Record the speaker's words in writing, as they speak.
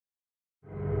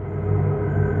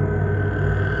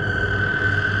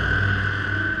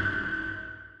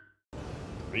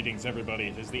Greetings, everybody.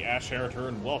 It is the Ash Heritor,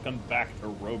 and welcome back to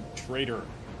Rogue Trader.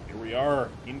 Here we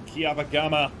are in Kiava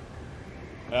Gamma.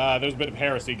 There's a bit of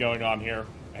heresy going on here.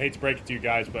 I hate to break it to you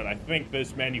guys, but I think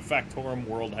this Manufactorum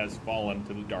world has fallen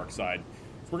to the dark side.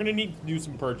 So we're gonna need to do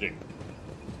some purging.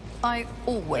 I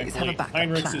always have a backup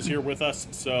Heinrichs plan. is here with us,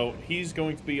 so he's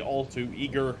going to be all too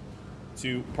eager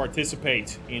to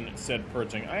participate in said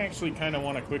purging. I actually kind of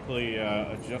want to quickly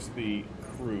adjust the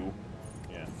crew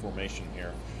formation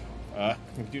here.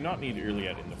 We do not need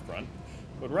Iliad in the front,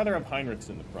 but rather have Heinrichs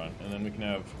in the front, and then we can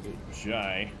have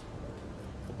Jai.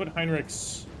 I'll put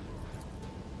Heinrichs...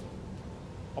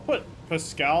 I'll put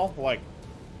Pascal, like,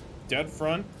 dead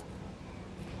front.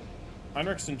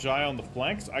 Heinrichs and Jai on the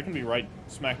flanks. I can be right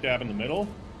smack dab in the middle.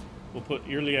 We'll put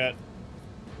Iliad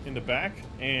in the back,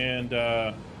 and,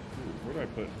 where do I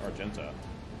put Argenta?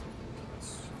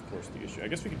 That's, of course, the issue. I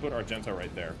guess we can put Argenta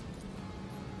right there.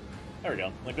 There we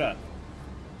go, like that.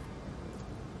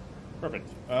 Perfect.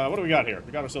 What do we got here?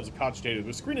 We got ourselves a cogitator.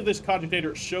 The screen of this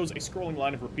cogitator shows a scrolling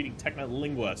line of repeating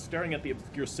technolingua. Staring at the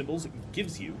obscure symbols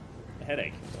gives you a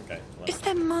headache. Okay. Well, Is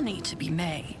there money to be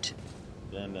made?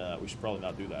 then we should probably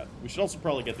not do that. We should also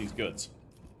probably get these goods.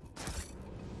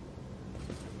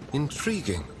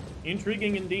 Intriguing.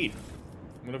 Intriguing indeed.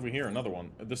 What have we here? Another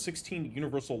one. The 16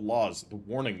 Universal Laws, the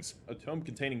Warnings. A tome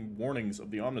containing warnings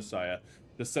of the Omnissiah.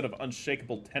 The set of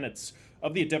unshakable tenets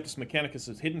of the Adeptus Mechanicus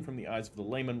is hidden from the eyes of the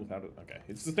layman without it. Okay,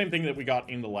 it's the same thing that we got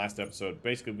in the last episode.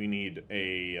 Basically, we need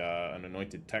a an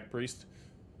anointed tech priest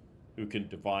who can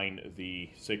divine the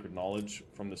sacred knowledge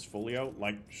from this folio.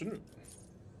 Like, shouldn't...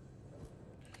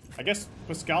 I guess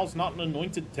Pascal's not an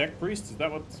anointed tech priest? Is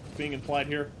that what's being implied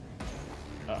here?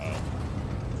 Uh-oh.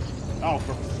 Oh,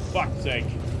 for fuck's sake.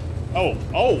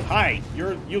 Oh, hi.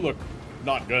 You look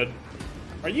not good.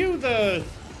 Are you the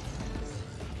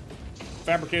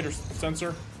fabricator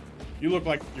sensor? You look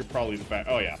like you're probably the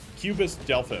oh yeah. Cubus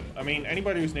Delphim. I mean,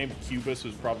 anybody who's named Cubus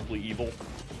is probably evil.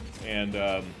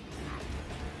 And,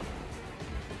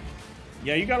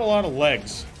 yeah, you got a lot of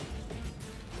legs.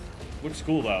 Looks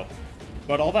cool, though.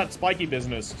 But all that spiky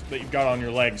business that you've got on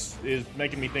your legs is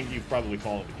making me think you've probably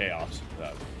fallen to chaos.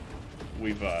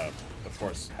 We've, of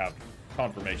course, have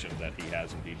confirmation that he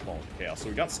has indeed fallen to chaos. So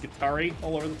we got Skitari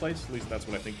all over the place. At least that's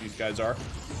what I think these guys are.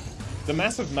 The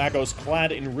massive Magos,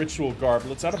 clad in ritual garb,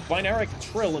 lets out a binaric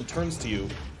trill and turns to you.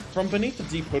 From beneath the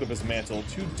deep hood of his mantle,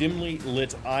 two dimly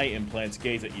lit eye implants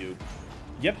gaze at you.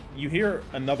 Yep, you hear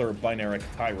another binaric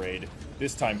tirade,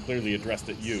 this time clearly addressed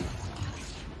at you.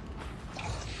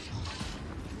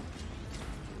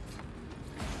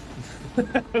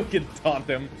 Who can taunt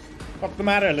him? What's the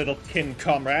matter, little kin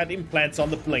comrade? Implants on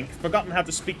the blink. Forgotten how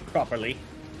to speak properly.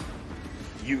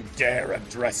 You dare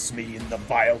address me in the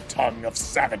vile tongue of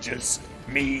savages?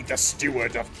 Me, the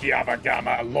steward of Kiava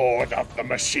Gamma, lord of the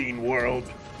machine world.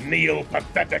 Kneel,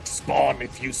 pathetic spawn,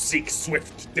 if you seek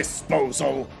swift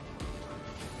disposal.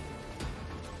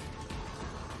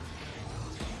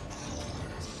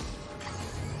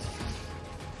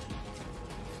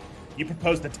 You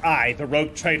propose that I, the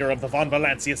rogue trader of the Von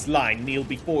Valancius line, kneel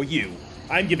before you.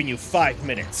 I'm giving you 5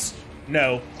 minutes.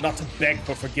 No, not to beg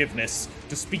for forgiveness,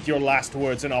 to speak your last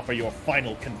words and offer your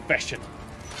final confession.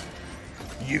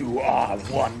 You are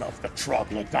one of the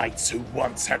troglodytes who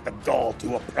once had the gall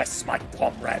to oppress my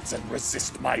comrades and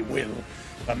resist my will.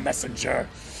 A messenger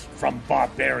from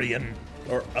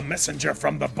a messenger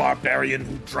from the barbarian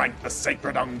who drank the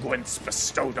sacred unguents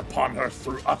bestowed upon her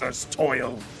through others'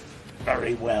 toil.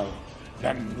 Very well.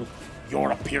 Then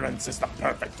your appearance is the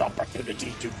perfect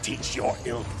opportunity to teach your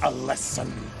ilk a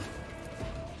lesson.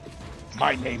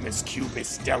 My name is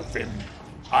Cubus Delphim.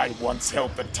 I once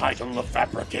held the title of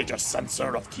Fabricator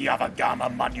Censor of Kiava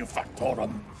Gamma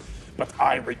Manufactorum, but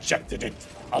I rejected it,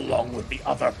 along with the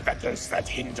other fetters that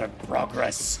hindered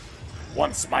progress.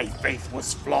 Once my faith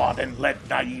was flawed and led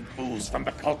naive fools from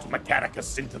the cult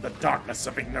mechanicus into the darkness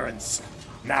of ignorance.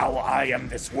 Now I am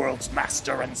this world's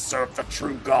master and serve the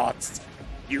true gods.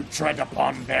 You tread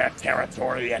upon their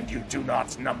territory and you do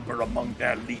not number among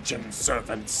their legion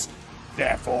servants.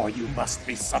 Therefore, you must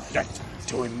be subject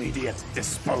to immediate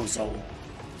disposal.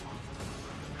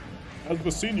 As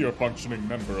the senior functioning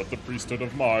member of the Priesthood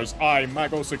of Mars, I,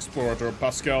 Magos Explorator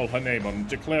Pascal Hanemon,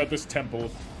 declare this temple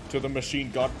to the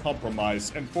machine god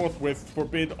Compromise and forthwith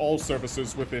forbid all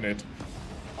services within it.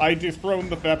 I dethrone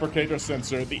the Fabricator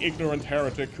Censor, the ignorant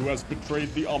heretic who has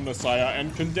betrayed the Omnissiah,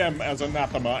 and condemn as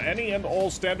anathema any and all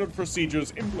standard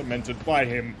procedures implemented by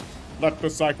him. Let the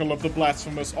cycle of the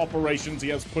blasphemous operations he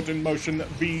has put in motion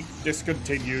be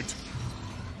discontinued.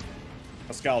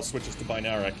 Pascal switches to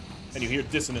binaric, and you hear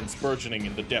dissonance burgeoning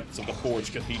in the depths of the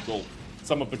Forge Cathedral.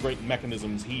 Some of the great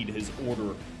mechanisms heed his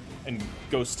order. and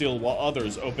go still while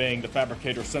others, obeying the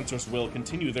fabricator sensor's will,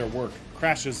 continue their work.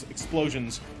 Crashes,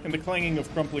 explosions, and the clanging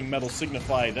of crumpling metal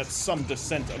signify that some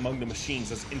dissent among the machines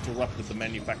has interrupted the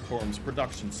manufactorum's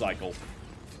production cycle.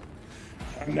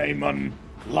 Haneman,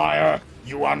 liar,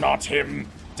 you are not him.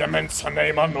 Demence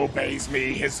Haneman obeys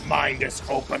me. His mind is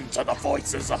open to the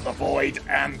voices of the void,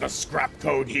 and the scrap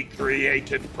code he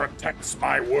created protects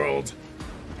my world.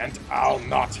 And I'll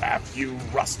not have you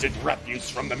rusted refuse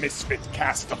from the misfit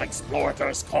caste of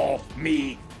explorators call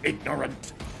me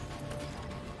ignorant.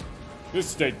 This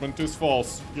statement is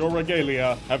false. Your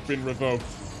regalia have been revoked.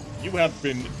 You have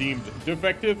been deemed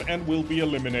defective and will be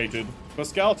eliminated.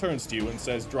 Pascal turns to you and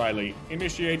says dryly,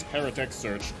 initiate heretic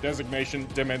search. Designation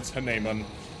Demence Haneman.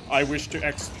 I wish to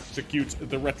execute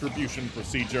the retribution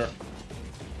procedure.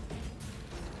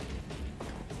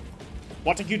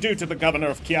 What did you do to the governor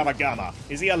of Kiava Gamma?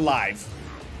 Is he alive?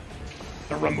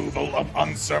 The removal of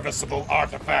unserviceable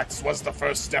artifacts was the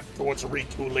first step towards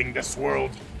retooling this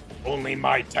world. Only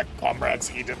my tech comrades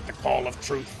heeded the call of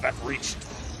truth that reached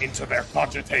into their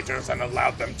cogitators and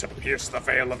allowed them to pierce the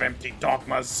veil of empty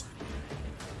dogmas.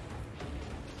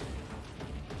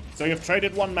 So you've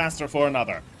traded one master for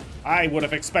another. I would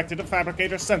have expected a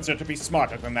fabricator sensor to be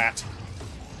smarter than that.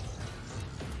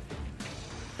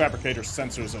 Fabricator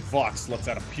sensor's vox lets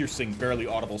out a piercing, barely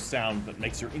audible sound that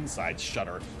makes your insides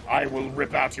shudder. I will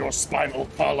rip out your spinal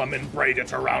column and braid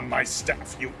it around my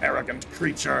staff, you arrogant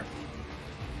creature.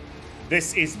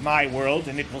 This is my world,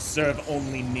 and it will serve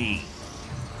only me.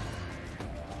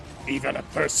 Even a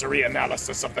cursory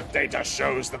analysis of the data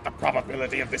shows that the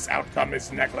probability of this outcome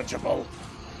is negligible.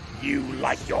 You,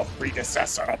 like your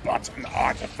predecessor, are but an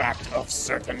artifact of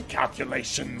certain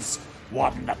calculations,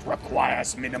 one that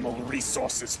requires minimal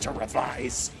resources to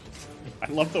revise.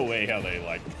 I love the way how they,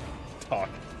 like, talk.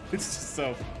 It's just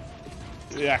so,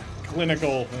 yeah,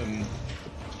 clinical and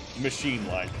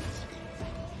machine-like.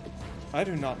 I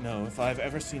do not know if I've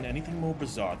ever seen anything more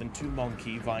bizarre than two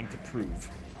Monkey vying to prove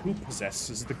who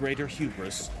possesses the greater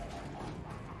hubris.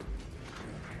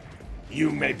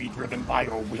 You may be driven by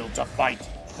your will to fight,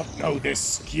 but know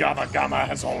this, Kiava Gamma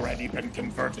has already been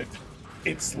converted.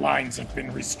 Its lines have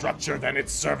been restructured and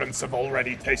its servants have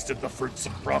already tasted the fruits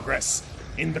of progress.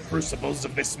 In the crucibles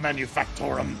of this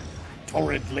manufactorum,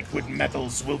 torrid liquid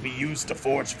metals will be used to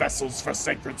forge vessels for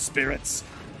sacred spirits.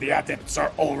 The adepts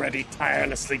are already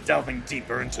tirelessly delving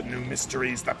deeper into new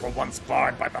mysteries that were once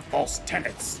barred by the false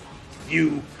tenets.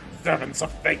 You, servants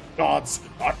of fake gods,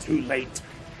 are too late.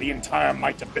 The entire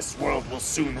might of this world will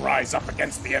soon rise up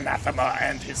against the anathema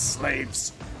and his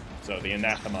slaves. So the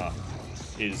anathema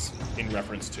is in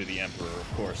reference to the Emperor,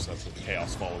 of course. That's what the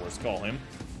Chaos followers call him,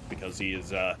 because he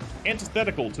is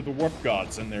antithetical to the warp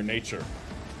gods and their nature.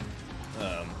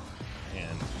 And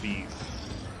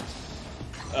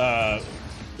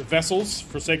the vessels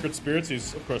for sacred spirits,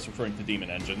 he's of course referring to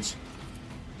demon engines.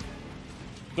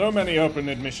 So many open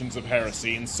admissions of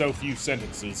heresy and so few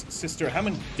sentences. Sister, how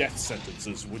many death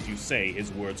sentences would you say his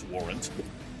words warrant?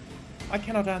 I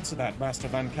cannot answer that, Master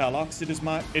Van Kalox. It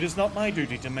is not my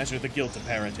duty to measure the guilt of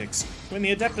heretics. When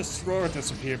the Adeptus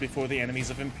Sororitas appear before the enemies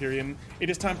of Imperium, it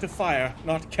is time to fire,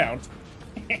 not count.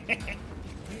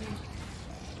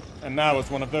 And now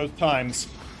is one of those times.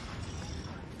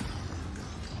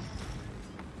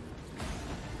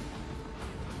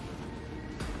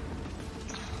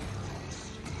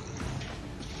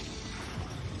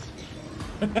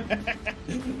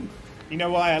 You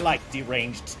know why I like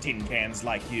deranged tin cans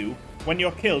like you? When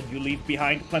you're killed, you leave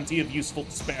behind plenty of useful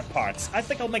spare parts. I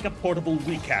think I'll make a portable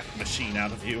recap machine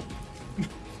out of you.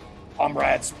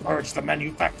 Comrades, purge the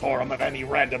manufactorum of any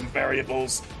random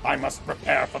variables. I must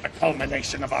prepare for the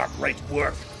culmination of our great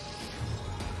work.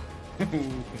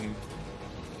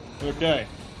 Okay.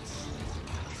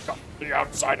 The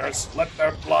outsiders, let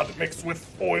their blood mix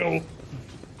with oil.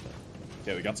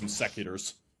 Okay, we got some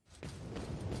secutors.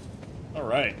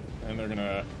 Alright, and they're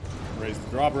gonna raise the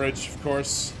drawbridge, of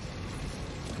course.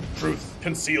 Truth,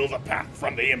 conceal the path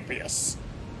from the impious.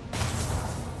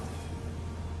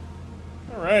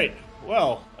 Alright,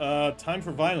 well, time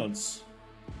for violence.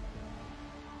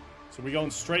 So we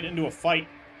going straight into a fight?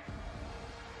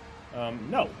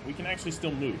 No, we can actually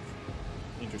still move,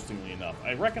 interestingly enough.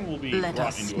 I reckon we'll be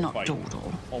brought into a fight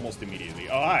almost immediately.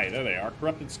 Oh, hi, there they are.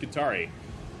 Corrupted Skitari.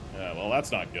 Well,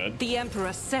 that's not good. The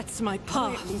Emperor sets my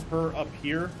path. Move her up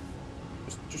here,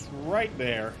 just right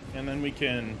there, and then we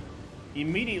can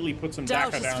immediately put some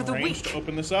Daka downrange to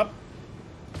open this up.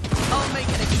 I'll make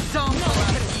an example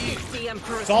out of you, the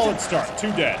Emperor. Solid start,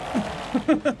 2 dead.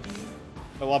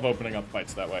 I love opening up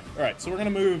fights that way. All right, so we're gonna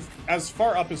move as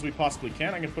far up as we possibly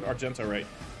can. I'm gonna put Argento right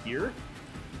here.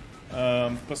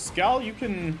 Pascal, you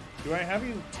can... Do I have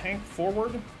you tank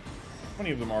forward? How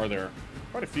many of them are there?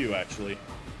 Quite a few, actually.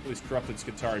 At least corrupted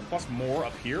Skitari, plus more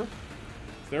up here.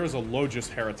 There's a Logis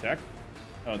Heretic.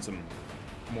 Oh, and some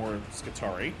more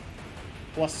Skitari.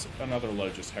 Plus another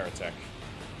Logis Heretic.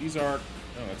 These are...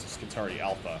 Oh, that's a Skitari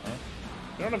Alpha, huh?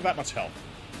 They don't have that much health.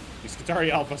 The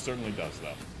Skitari Alpha certainly does,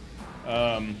 though.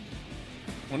 I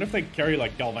wonder if they carry,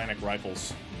 like, galvanic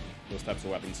rifles. Those types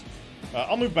of weapons.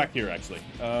 I'll move back here, actually.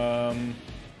 I'm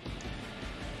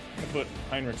gonna put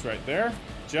Heinrichs right there.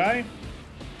 Jai, I'm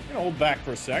gonna hold back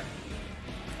for a sec.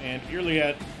 And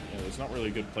Irliet, there's not really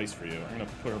a good place for you. I'm gonna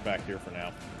put her back here for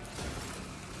now.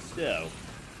 So,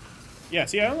 yeah,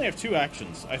 see, I only have 2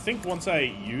 actions. I think once I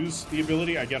use the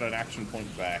ability, I get an action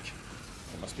point back.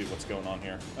 That must be what's going on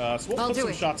here. So we'll put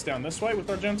some shots down this way with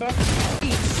Argenta.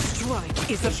 Each strike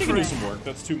is a she can do some work.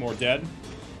 That's 2 more dead.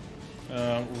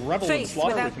 Revel and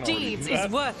Slaughter, we can already do that.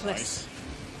 Is worthless.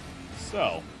 Nice.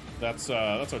 So, that's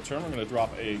our turn. We're going to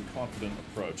drop a confident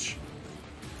approach.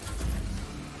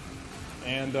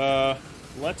 And,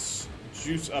 let's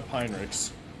juice up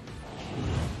Heinrichs.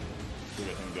 We'll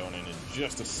get him going in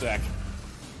just a sec.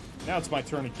 Now it's my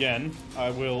turn again.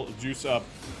 I will juice up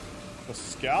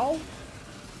Pascal.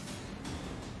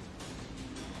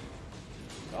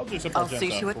 I'll juice up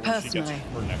Argenta before she gets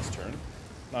her next turn.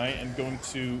 I am going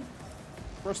to,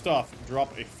 first off,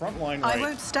 drop a front line right. I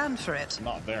won't stand for it.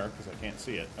 Not there, because I can't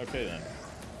see it. Okay, then.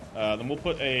 Then we'll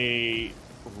put a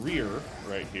rear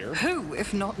right here. Who,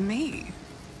 if not me?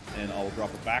 And I'll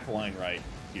drop a back line right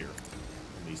here.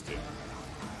 In these 2.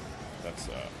 That's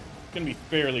going to be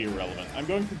fairly irrelevant. I'm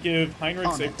going to give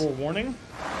Heinrichs a forewarning.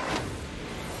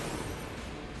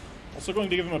 Also going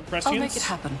to give him a prescience. I'll make it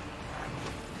happen.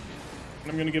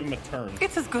 And I'm going to give him a turn.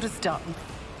 It's as good as done.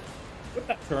 With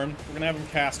that turn, we're going to have him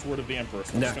cast Word of the Emperor.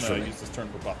 So I'm just going to use this turn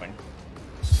for buffing.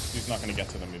 He's not going to get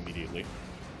to them immediately.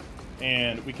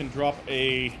 And we can drop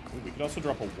a... We could also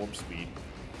drop a warp speed.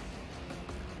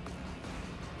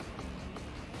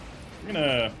 I'm going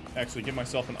to actually give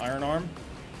myself an Iron Arm.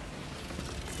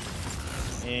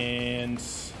 And...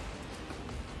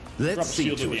 drop a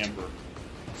Shield of the Emperor.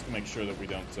 Just to make sure that we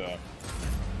don't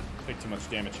take too much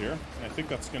damage here. And I think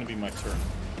that's going to be my turn.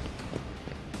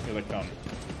 Here they come.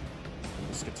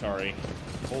 The Skitari.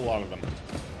 A whole lot of them.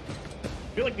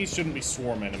 I feel like these shouldn't be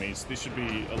swarm enemies. These should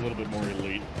be a little bit more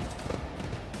elite.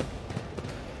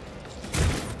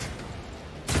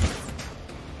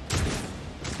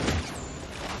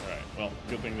 Alright, well,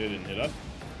 good thing they didn't hit us.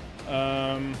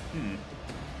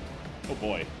 Oh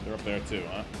boy, they're up there too,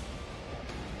 huh?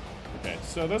 Okay,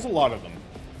 so there's a lot of them.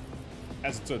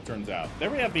 As it turns out.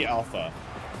 There we have the Alpha.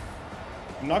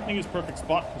 I'm not going to use Perfect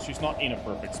Spot because she's not in a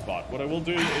perfect spot. What I will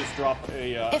do is drop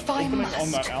a opening on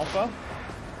that Alpha.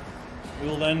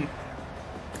 We'll then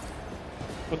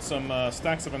put some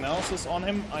stacks of analysis on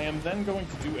him. I am then going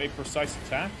to do a precise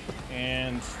attack,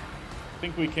 and I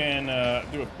think we can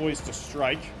do a poise to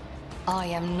strike. I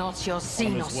am not your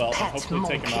Xenos as well, pet and hopefully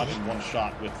monkey. take him out in one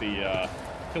shot with the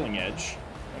killing edge.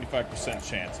 25%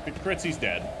 chance. If it crits, he's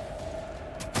dead.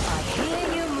 I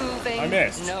hear you moving. I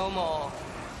missed. No more.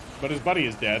 But his buddy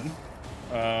is dead.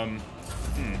 Not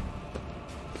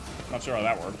sure how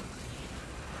that worked.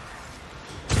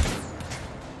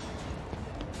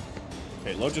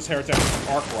 Okay, Logis Heretic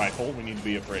arc rifle. We need to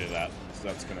be afraid of that. So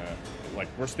that's gonna, like,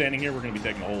 we're standing here, we're gonna be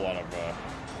taking a whole lot of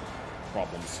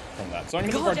problems from that. So I'm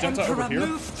gonna move Argenta over here.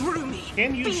 Move through me.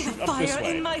 Can you shoot up this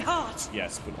way? In my heart.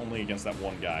 Yes, but only against that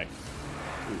one guy.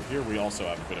 Ooh, here we also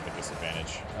have a bit of a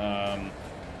disadvantage. Can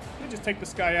we just take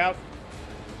this guy out?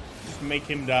 Just make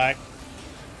him die.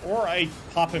 Or I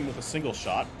pop him with a single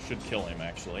shot. Should kill him,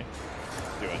 actually.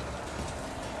 Do it.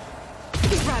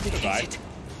 Eradicate.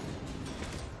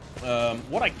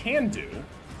 What I can do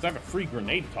is I have a free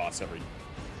grenade toss every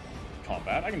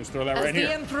combat. I can just throw that right here. As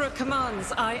the Emperor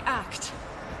commands, I act.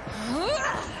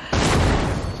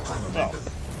 Well,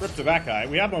 rip to that guy.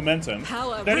 We have momentum.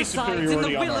 Power Steady resides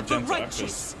superiority in the on will of the Argenta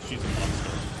righteous. because she's a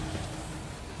monster.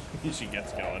 She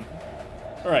gets going.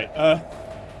 All right.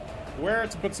 Where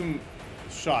to put some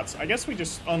shots? I guess we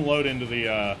just unload into the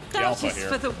Alpha here.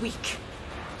 For the weak.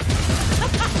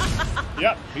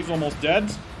 Yep, he's almost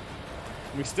dead.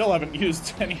 We still haven't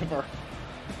used any of our...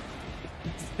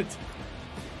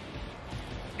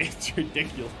 It's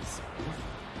ridiculous.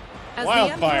 As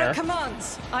Wildfire. the Emperor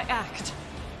commands, I act.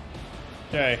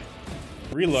 Okay.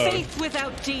 Reload. Faith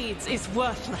without deeds is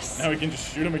worthless. Now we can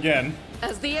just shoot him again.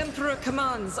 As the Emperor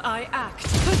commands, I act.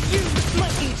 For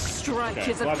you, each strike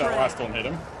Okay, is a glad that prayer. last one hit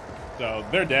him. So,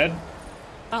 they're dead.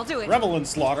 I'll do it. Revel in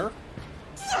slaughter.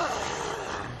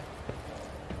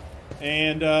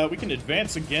 And we can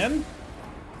advance again.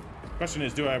 Question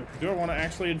is, do I want to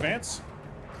actually advance?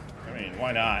 I mean,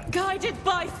 why not? Guided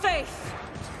by faith.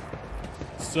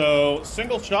 So,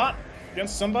 single shot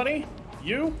against somebody?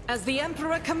 You? As the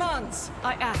Emperor commands,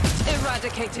 I act.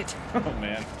 Eradicated. Oh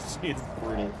man, she is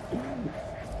brutal.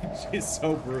 She is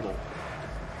so brutal.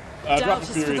 Drop Doubt the is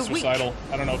for Furious the weak. Recital.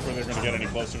 I don't know if they're going to get any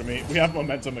closer to me. We have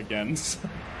momentum again.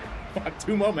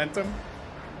 2 momentum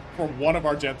for one of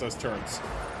Argento's turns.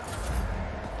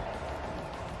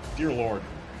 Dear Lord.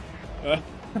 A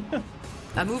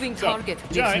moving So, target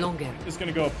lives Giant longer. is going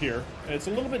to go up here. It's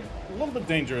a little bit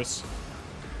dangerous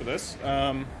for this.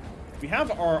 We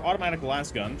have our automatic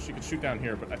las gun. She can shoot down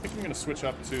here, but I think I'm going to switch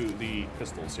up to the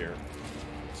pistols here,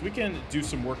 so we can do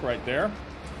some work right there.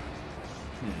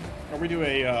 Or we do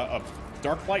a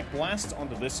dark light blast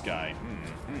onto this guy.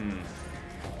 I'm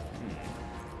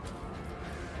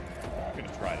going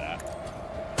to try that.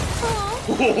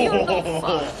 You're not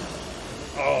fun.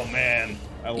 Oh man,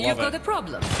 I love You've it. got a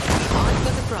problem. I've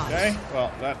got a prize. Okay,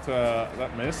 well,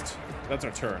 that missed. That's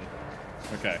our turn.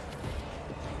 Okay.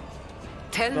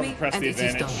 Tell me, Press and the it is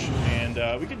advantage. done.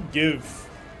 And we could give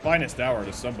Finest Hour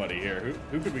to somebody here.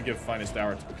 Who could we give Finest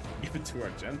Hour to? Give it to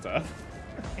Argenta.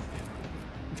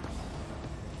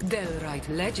 They'll write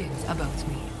legends about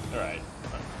me. Alright.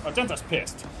 Argenta's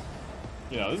pissed.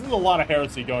 You know, this is a lot of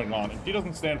heresy going on, and he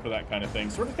doesn't stand for that kind of thing.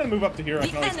 So we're just going to move up to here. I The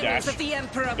can always enemies dash. of the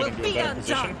Emperor Get will into a be better undone.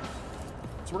 position.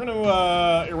 So we're going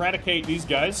to eradicate these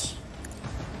guys.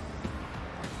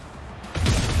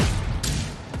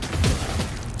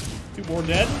 Two more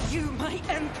dead. You, my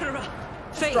Emperor.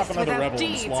 Faith drop another without rebel in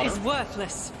deeds slaughter. is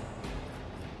worthless.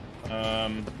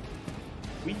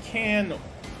 We can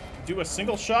do a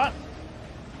single shot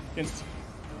against...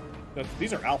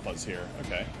 These are alphas here.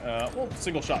 Okay. We'll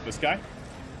single shot this guy.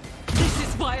 This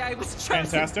is why I was chosen.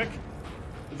 Fantastic.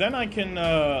 Then I can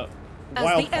As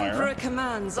wildfire. the Emperor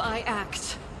commands, I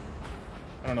act.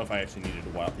 I don't know if I actually needed a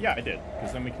wild. Yeah, I did,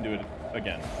 because then we can do it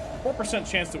again. 4%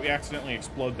 chance that we accidentally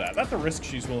explode that. That's a risk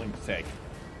she's willing to take.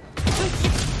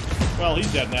 Well,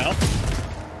 he's dead now.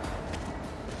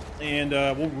 And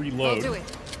we'll reload. I'll do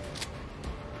it.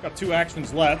 Got 2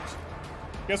 actions left.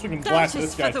 Guess we can That blast is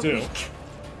this guy for the too. weak.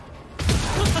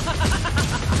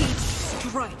 Each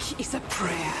strike is a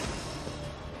prayer.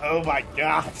 Oh my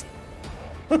god.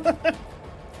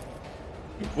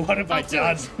 What have I I'll do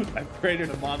done? it. I've created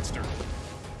a monster.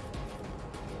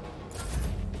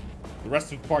 The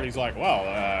rest of the party's like, well,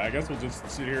 I guess we'll just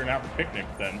sit here and have a picnic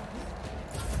then.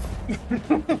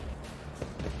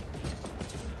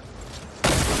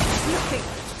 Nothing.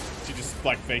 She just,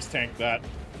 like, face tanked that.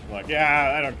 Like,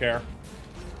 yeah, I don't care.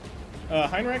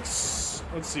 Heinrichs,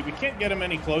 let's see, we can't get him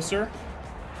any closer.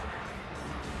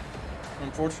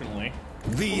 Unfortunately. The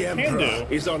What we can Emperor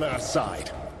do is on our side.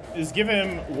 is give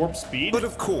him warp speed. But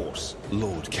of course,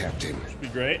 Lord Captain. Would be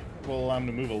great. We'll allow him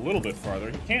to move a little bit farther.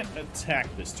 He can't attack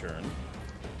this turn,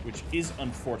 which is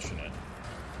unfortunate.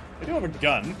 They do have a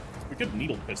gun. We could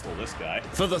needle pistol this guy.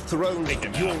 For the throne, Take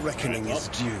him your out. reckoning Alright,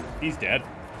 is well, due. He's dead.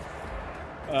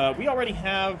 We already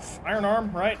have Iron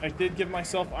Arm, right? I did give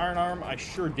myself Iron Arm. I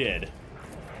sure did.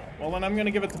 Well, then I'm going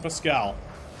to give it to Pascal,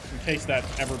 in case that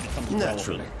ever becomes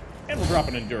Naturally. relevant. And we'll drop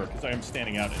an Endure, because I am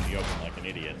standing out in the open like an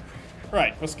idiot.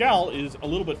 Right, Pascal is a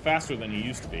little bit faster than he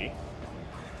used to be. You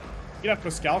can have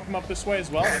Pascal come up this way as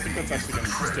well. I think that's actually going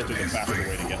to still be the faster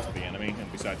way to get to the enemy.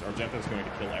 And besides, Argenta is going to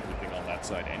kill everything on that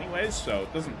side anyways, so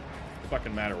it doesn't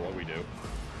fucking matter what we do.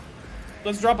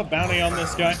 Let's drop a bounty on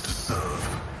this guy.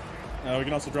 We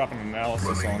can also drop an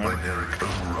analysis on him.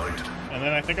 And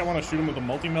then I think I want to shoot him with a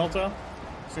multi-melta.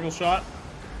 Single shot.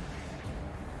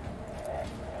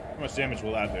 How much damage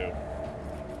will that do?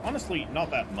 Honestly, not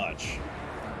that much.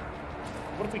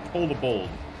 What if we pull the bold?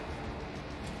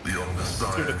 Let's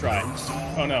give it a try.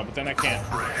 Oh no, but then I can't.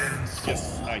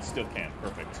 Yes, I still can't.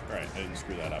 Perfect. Alright, I didn't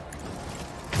screw that up.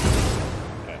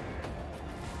 Okay.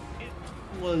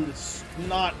 It was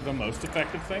not the most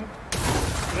effective thing.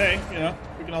 Today, you know,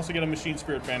 we can also get a Machine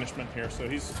Spirit Banishment here, so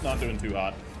he's not doing too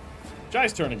hot.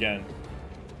 Jai's turn again.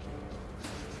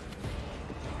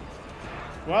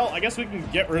 Well, I guess we can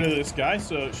get rid of this guy,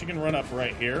 so she can run up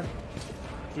right here.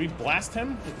 Do we blast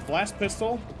him with the blast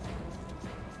pistol?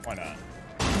 Why not?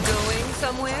 Going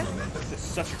somewhere? This is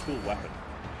such a cool weapon.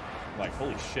 Like,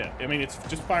 holy shit. I mean, it's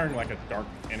just firing like a dark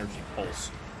energy pulse.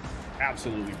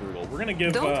 Absolutely brutal. We're gonna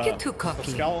give Don't get too cocky.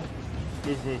 Pascal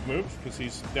move, because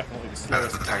he's definitely the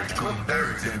slowest.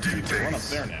 Run up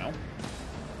there now.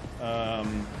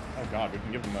 Oh god, we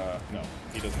can give him no,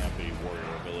 he doesn't have the warrior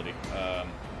ability.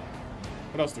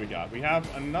 What else do we got? We have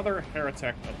another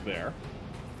heretic up there.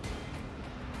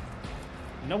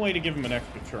 No way to give him an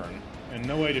extra turn. And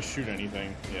no way to shoot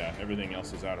anything. Yeah, everything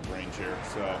else is out of range here,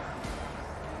 so...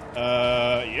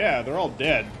 yeah, they're all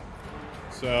dead.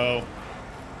 So...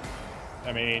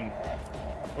 I mean...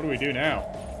 What do we do now?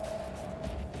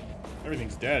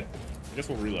 Everything's dead. I guess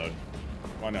we'll reload.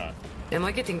 Why not? Am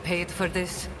I getting paid for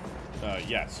this?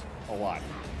 Yes. A lot.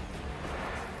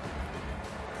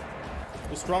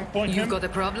 The strong point You've him. got a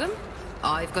problem?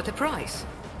 I've got a prize.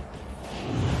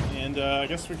 And, I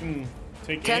guess we can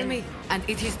take Tell aim me, and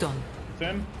it is done. with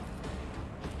him.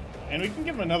 And we can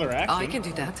give him another action. I can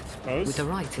do that. Suppose. With the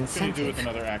right What can you do incentive. with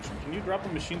another action? Can you drop a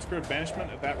machine spirit banishment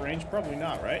at that range? Probably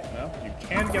not, right? No. You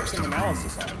can get some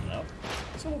analysis on him, though.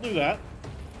 So we'll do that.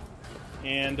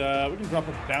 And we can drop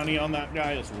a bounty on that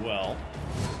guy as well.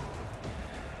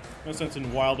 No sense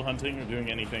in wild hunting or doing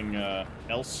anything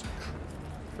else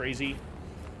crazy.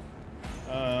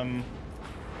 Practical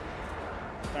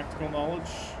knowledge?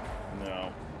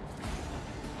 No.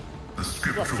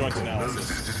 Drop joint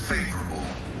analysis.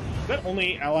 Is that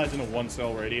only allies in a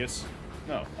 1-cell radius?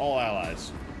 No, all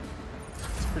allies.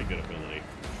 It's a pretty good ability,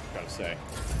 gotta say.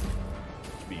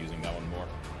 Should be using that one more.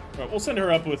 But we'll send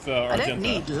her up with I Argenta. don't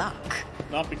need luck.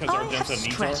 Not because I have Argenta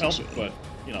needs our help, strategy. but,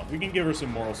 you know, we can give her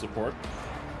some moral support.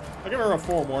 I'll give her a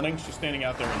forewarning. She's standing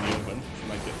out there in the open. She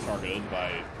might get targeted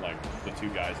by, like, the 2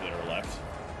 guys that are left.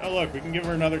 Oh, look, we can give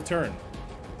her another turn.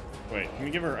 Wait, can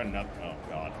we give her another... Oh,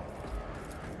 God.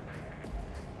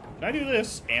 Can I do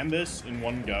this and this in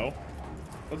one go?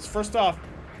 Let's first off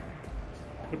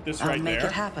put this I'll right make there.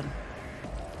 it happen.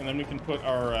 And then we can put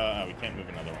our... oh, we can't move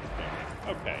another one. Can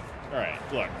we? Okay. Alright,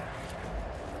 look.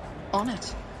 On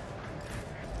it.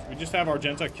 We just have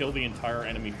Argenta kill the entire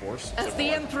enemy force. As except the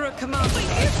for- Emperor commands.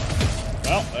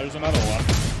 Well, there's another one.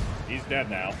 He's dead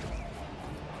now.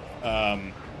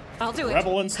 I'll do it.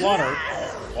 Rebel and slaughter.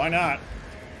 Why not?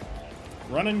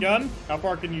 Run and gun? How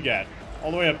far can you get?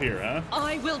 All the way up here, huh?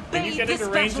 I will Can you bathe get this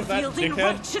into range of that battlefield in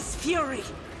dickhead? righteous fury.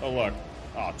 Oh, look.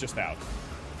 Oh, just out.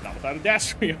 Not without a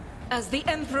dash for you. As the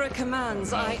Emperor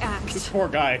commands, I This act. poor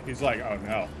guy, he's like, oh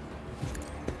no.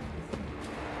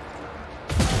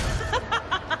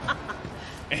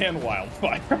 And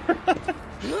wildfire.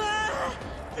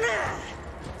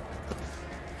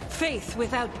 Faith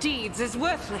without deeds is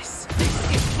worthless.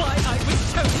 This is why I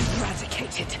was totally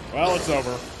eradicated. Well, it's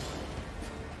over.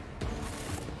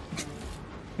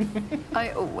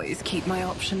 I always keep my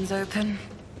options open.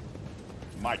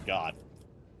 My god.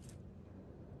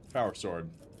 Power sword.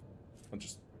 Bunch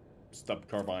of stubbed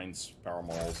carbines, power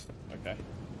mauls. Okay.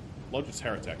 Logis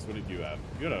Heretics, what did you have?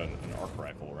 You had an arc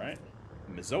rifle, right?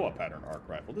 Mizoa pattern arc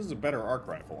rifle. This is a better arc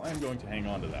rifle. I am going to hang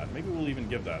on to that. Maybe we'll even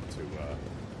give that to,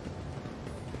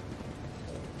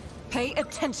 Pay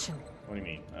attention. what do you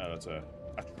mean? Oh, that's a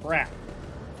trap.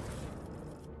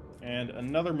 And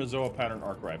another Mizoa pattern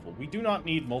arc rifle. We do not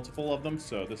need multiple of them,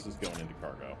 so this is going into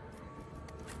cargo.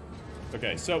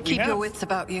 Okay, so we Keep have... your wits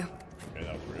about you. Okay,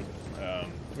 that was rude.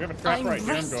 We have a trap I'm right here.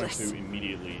 I'm restless. going to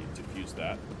immediately defuse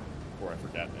that before I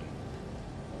forget and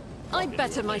I walk into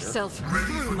better it later. myself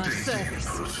through my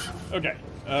service. Okay,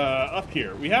 up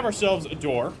here. We have ourselves a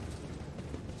door.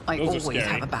 I Those are always scary.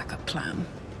 have a backup plan.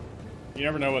 You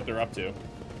never know what they're up to.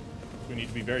 We need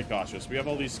to be very cautious. We have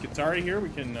all these Skitari here. We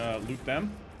can loot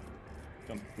them.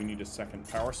 We need a second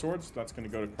power sword, so that's going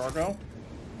to go to cargo.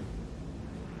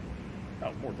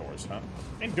 Oh, more doors, huh?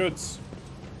 And goods.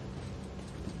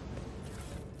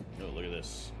 Oh, look at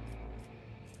this.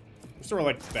 They're sort of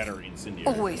like better incendiary.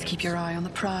 Always grenades. keep your eye on the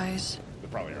prize. There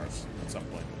probably are at some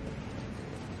point.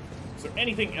 Is there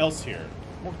anything else here?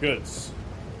 More goods.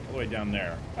 All the way down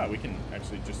there. Oh, we can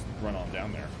actually just run on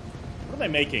down there. What are they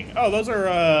making? Oh, those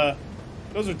are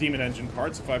demon engine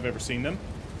parts, if I've ever seen them.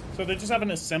 So they just have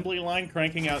an assembly line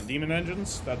cranking out demon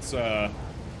engines? That's,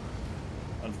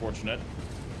 unfortunate.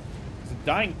 There's a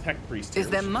dying tech priest here. Is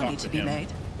there We should money talk to be him. made?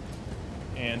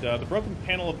 And the broken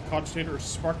panel of the cogitator is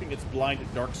sparking its blind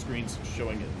dark screens,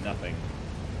 showing it nothing.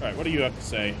 Alright, what do you have to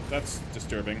say? That's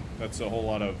disturbing. That's a whole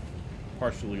lot of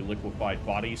partially liquefied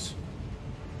bodies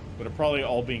that are probably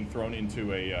all being thrown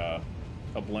into a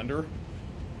blender.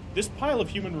 This pile of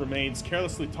human remains,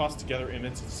 carelessly tossed together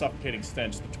amidst a suffocating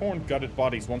stench. The torn, gutted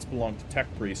bodies once belonged to tech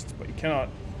priests, but you cannot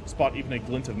spot even a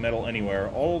glint of metal anywhere.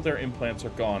 All their implants are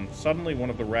gone. Suddenly, one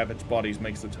of the ravaged bodies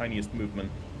makes the tiniest movement.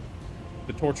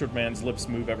 The tortured man's lips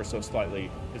move ever so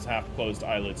slightly, his half-closed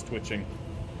eyelids twitching.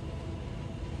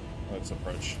 Let's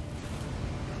approach.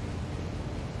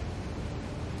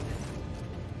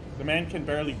 The man can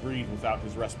barely breathe without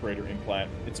his respirator implant.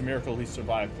 It's a miracle he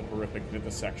survived the horrific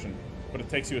vivisection. But it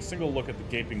takes you a single look at the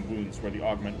gaping wounds where the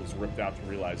augment was ripped out to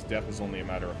realize death is only a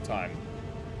matter of time.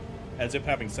 As if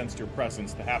having sensed your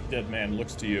presence, the half-dead man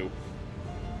looks to you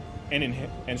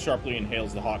and sharply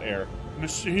inhales the hot air.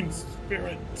 Machine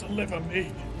spirit, deliver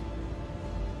me.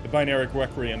 The binaric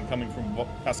requiem coming from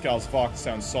Pascal's vox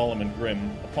sounds solemn and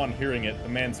grim. Upon hearing it, the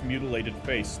man's mutilated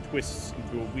face twists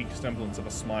into a weak semblance of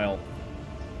a smile.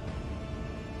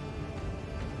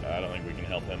 I don't think we can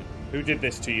help him. Who did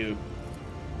this to you?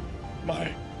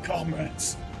 My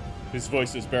comrades. His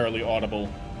voice is barely audible.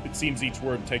 It seems each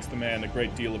word takes the man a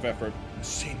great deal of effort.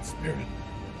 Machine spirit,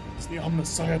 has the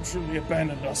Omnissiah truly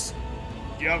abandoned us?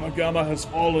 Kiava Gamma has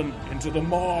fallen into the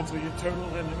maw of the eternal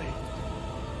enemy.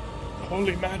 The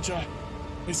holy magi,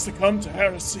 they succumbed to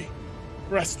heresy.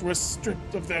 Rest was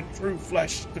stripped of their true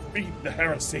flesh to feed the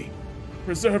heresy.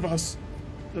 Preserve us.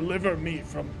 Deliver me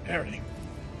from erring.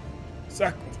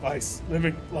 Sacrifice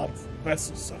living blood from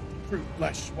vessels of the true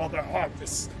flesh while their heart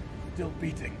is still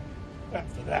beating.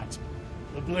 After that,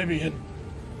 oblivion.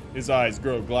 His eyes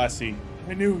grow glassy.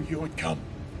 I knew you would come.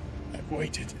 I've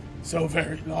waited so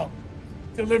very long.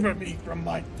 Deliver me from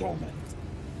my torment.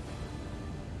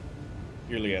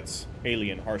 Iliad's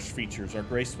alien, harsh features are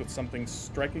graced with something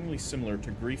strikingly similar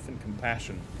to grief and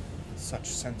compassion. Such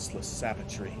senseless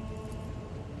savagery.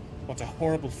 What a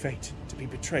horrible fate to be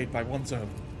betrayed by one's own.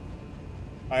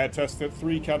 I attest that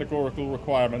 3 categorical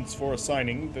requirements for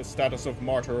assigning the status of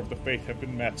martyr of the faith have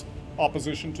been met.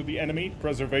 Opposition to the enemy,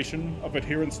 preservation of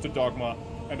adherence to dogma,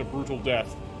 and a brutal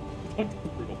death.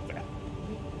 Brutal death.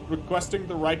 Requesting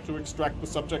the right to extract the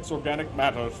subject's organic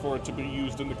matter for it to be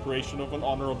used in the creation of an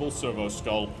honorable servo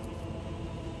skull.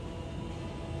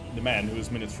 The man, who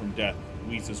is minutes from death,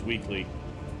 wheezes weakly.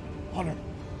 Honor,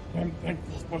 I am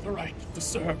thankful for the right to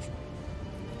serve.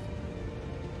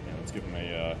 Yeah, let's give him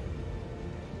a,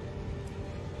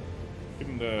 give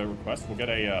him the request. We'll get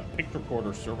a picture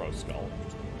quarter servo skull.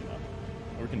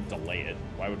 Or we can delay it.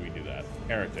 Why would we do that?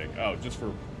 Heretic. Oh, just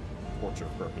for torture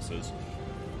purposes.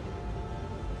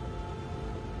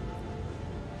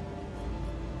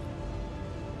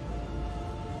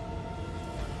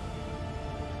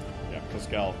 Yeah,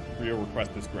 Pascal, your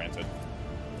request is granted.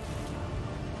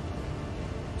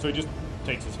 So he just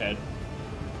takes his head.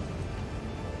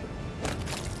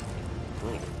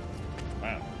 Brutal.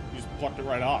 Wow, he just plucked it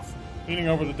right off. Leaning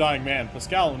over the dying man,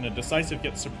 Pascal, in a decisive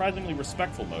yet surprisingly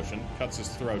respectful motion, cuts his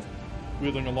throat.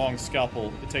 Wielding a long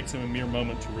scalpel, it takes him a mere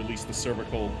moment to release the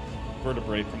cervical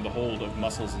vertebrae from the hold of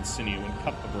muscles and sinew and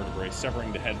cut the vertebrae,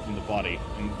 severing the head from the body,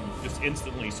 and just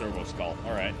instantly servo skull.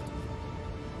 Alright.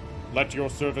 Let your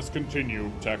service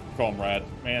continue, tech comrade.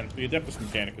 Man, the Adeptus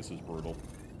Mechanicus is brutal.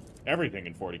 Everything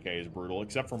in 40k is brutal,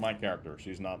 except for my character.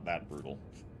 She's not that brutal.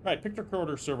 Right, picture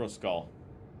quarter servo skull.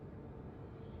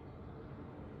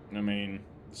 I mean,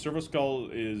 the servo skull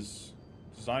is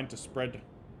designed to spread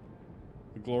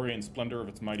the glory and splendor of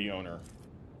its mighty owner.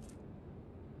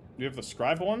 We have the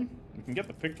scribe one. We can get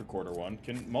the picture quarter one.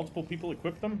 Can multiple people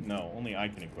equip them? No, only I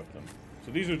can equip them.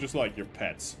 So these are just like your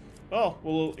pets. Oh,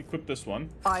 we'll equip this one.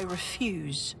 I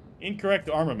refuse. Incorrect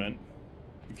armament.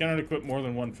 You cannot equip more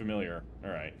than one familiar.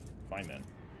 Alright, fine then.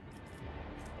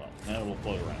 Well, now we'll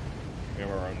float around. We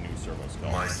have our own new servo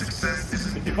skull. My success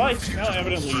is The device, now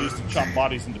evidently used to chop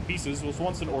bodies into pieces, was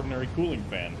once an ordinary cooling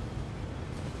fan.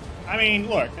 I mean,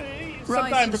 look,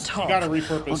 sometimes you gotta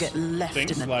repurpose or get left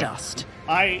things. in the Like, dust.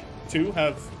 I, too,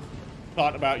 have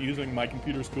thought about using my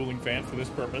computer's cooling fan for this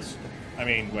purpose. I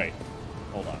mean, wait.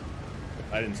 Hold on.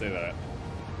 I didn't say that.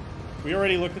 We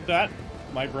already looked at that.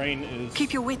 My brain is...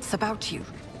 Keep your wits about you.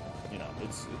 You know,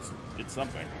 it's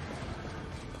something.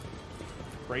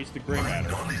 Praise the gray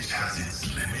matter. knowledge has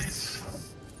its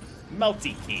limits.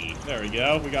 Multi-key. There we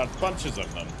go. We got bunches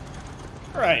of them.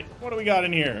 Alright, what do we got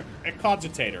in here? A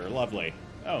cogitator. Lovely.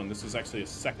 Oh, and this is actually a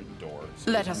second door.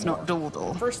 So Let there's us more. not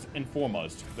dawdle. First and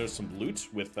foremost, there's some loot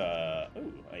with, a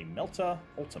Melta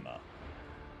Ultima.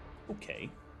 Okay.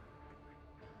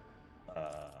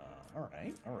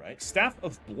 Alright. Staff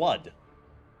of Blood.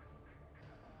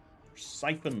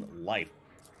 Siphon Life.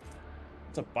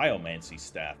 It's a biomancy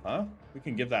staff, huh? We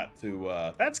can give that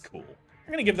to, that's cool.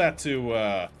 I'm gonna give that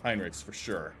to, Heinrichs for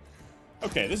sure.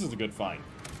 Okay, this is a good find.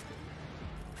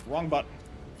 Wrong button.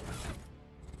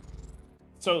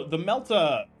 So, the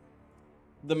Melta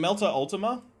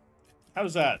Ultima, how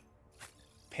does that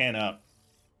pan out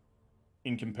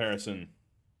in comparison?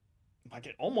 Like,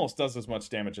 it almost does as much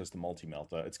damage as the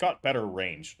Multi-Melta. It's got better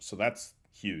range, so that's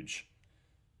huge.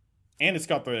 And it's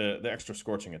got the extra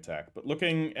scorching attack. But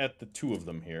looking at the two of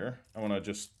them here, I want to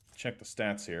just check the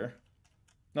stats here.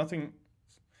 Nothing...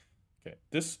 Okay,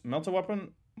 this Melta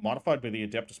weapon, modified by the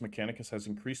Adeptus Mechanicus, has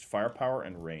increased firepower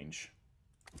and range.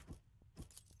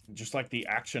 Just like the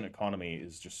action economy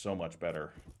is just so much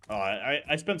better.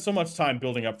 I spent so much time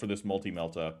building up for this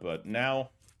Multi-Melta, but now...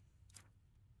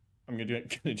 I'm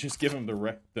gonna just give him the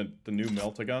new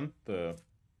Meltagun, the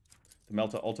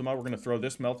Melta Ultima. We're gonna throw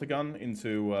this Meltagun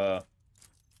into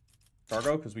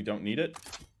cargo because we don't need it.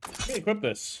 Let me equip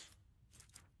this,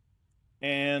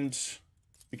 and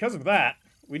because of that,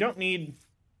 we don't need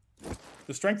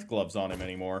the strength gloves on him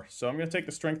anymore. So I'm gonna take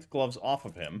the strength gloves off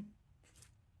of him,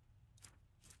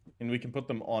 and we can put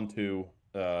them onto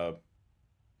the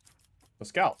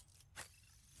scout.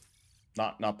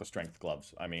 Not the strength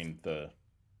gloves. I mean the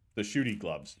shooty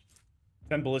gloves.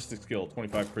 10 ballistic skill,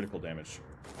 25 critical damage.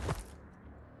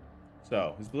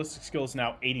 So his ballistic skill is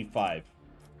now 85.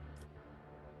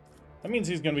 That means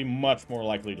he's going to be much more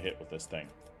likely to hit with this thing.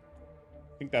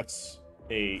 I think that's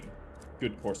a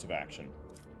good course of action.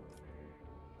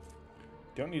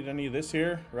 Don't need any of this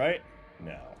here, right?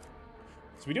 No.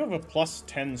 So we do have a plus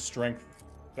 10 strength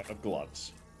of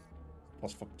gloves.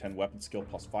 Plus 10 weapon skill,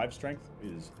 plus 5 strength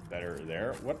is better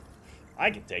there. What? I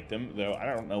could take them, though I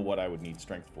don't know what I would need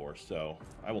strength for, so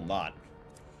I will not.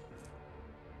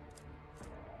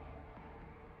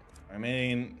 I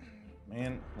mean,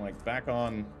 man, like, back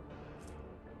on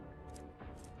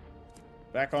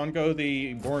go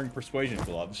the boring persuasion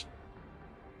gloves.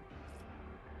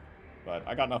 But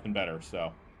I got nothing better,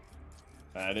 so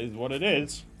that is what it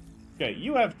is. Okay,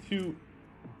 you have 2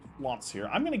 slots here.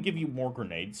 I'm going to give you more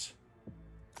grenades.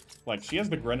 Like, she has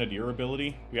the Grenadier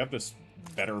ability. We have this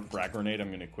better frag grenade. I'm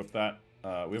going to equip that.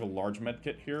 We have a large med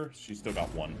kit here. She's still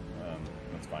got 1.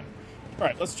 That's fine.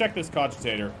 Alright, let's check this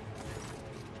cogitator.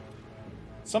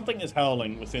 Something is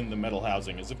howling within the metal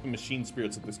housing, as if the machine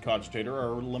spirits of this cogitator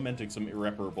are lamenting some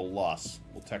irreparable loss.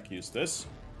 We'll tech use this.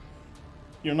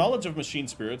 Your knowledge of machine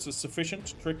spirits is sufficient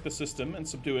to trick the system and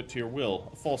subdue it to your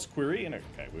will. A false query, and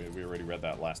okay, we already read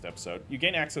that last episode. You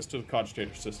gain access to the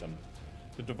cogitator system.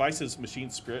 The device's machine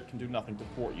spirit can do nothing to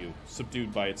thwart you.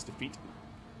 Subdued by its defeat,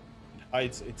 it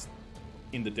hides its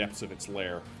in the depths of its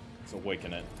lair. Let's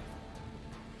awaken it.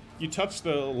 You touch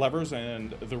the levers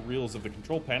and the reels of the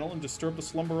control panel and disturb the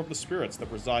slumber of the spirits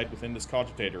that reside within this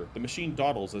cogitator. The machine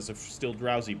dawdles as if still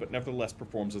drowsy, but nevertheless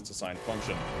performs its assigned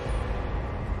function.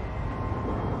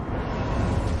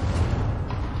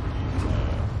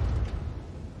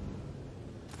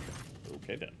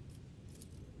 Okay then.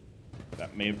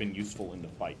 That may have been useful in the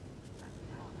fight.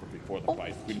 Or before the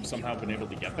fight. We'd have somehow been able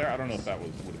to get there. I don't know if that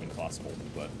would have been possible,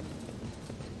 but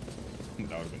that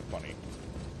would have been funny.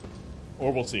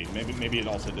 Or we'll see. Maybe it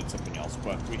also did something else.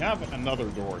 But we have another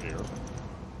door here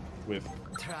with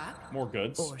more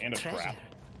goods and a trap.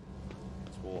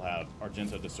 So we'll have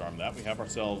Argenta disarm that. We have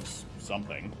ourselves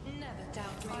something.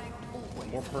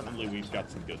 More pertinently, we've got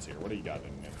some goods here. What do you got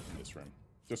in this room?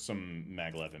 Just some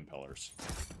maglev impellers.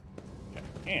 Okay.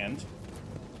 And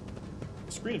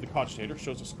the screen of the cogitator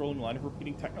shows a scrolling line of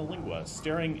repeating technolingua.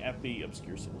 Staring at the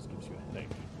obscure symbols gives you a headache.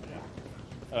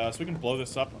 So we can blow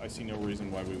this up. I see no reason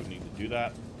why we would need to do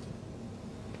that.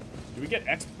 Do we get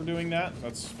X for doing that?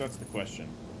 That's the question.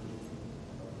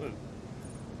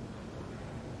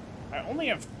 I only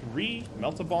have 3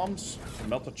 Melta bombs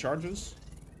and Melta charges.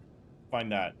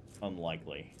 Find that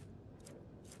unlikely.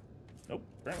 Nope.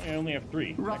 Apparently I only have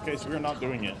 3. In that case, we're not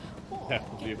doing it.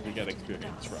 Definitely if we get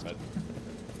experience from it.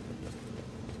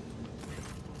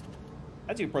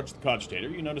 As you approach the cogitator,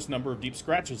 you notice a number of deep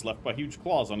scratches left by huge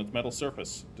claws on its metal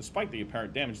surface. Despite the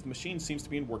apparent damage, the machine seems to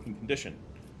be in working condition.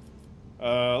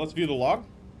 Let's view the log.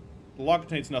 The log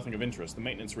contains nothing of interest. The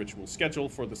maintenance ritual schedule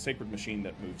for the sacred machine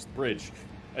that moves the bridge.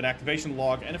 An activation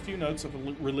log and a few notes of a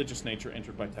religious nature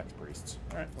entered by text priests.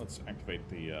 Alright, let's activate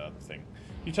the thing.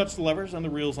 You touch the levers and the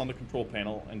reels on the control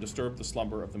panel and disturb the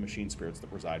slumber of the machine spirits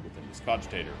that reside within this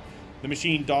cogitator. The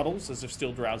machine dawdles as if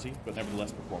still drowsy, but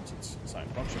nevertheless performs its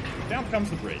assigned function. Down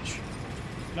comes the bridge.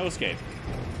 No escape.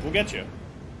 We'll get you.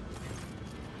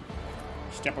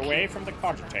 Step away from the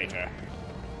cogitator.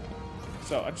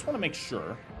 So, I just want to make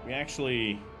sure we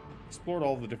actually explored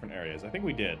all the different areas. I think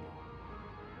we did.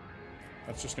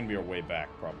 That's just going to be our way back,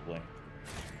 probably.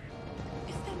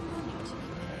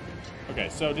 Okay,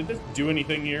 so did this do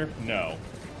anything here? No.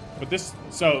 But this,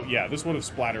 so yeah, this would have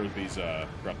splattered these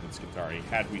corrupted Skitari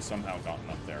had we somehow gotten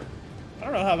up there. I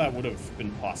don't know how that would have been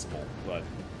possible, but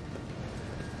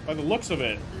by the looks of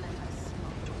it,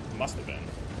 it must have been.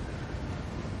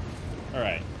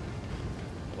 Alright.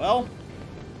 Well,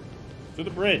 to the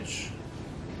bridge.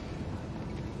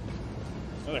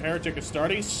 Another Heretic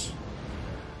Astartes.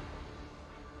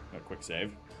 A quick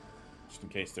save. Just in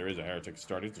case there is a Heretic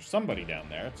Astartes. There's somebody down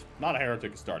there. It's not a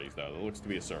Heretic Astartes, though. It looks to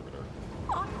be a servitor.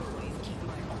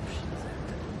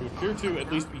 Who appear to at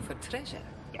least be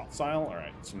docile.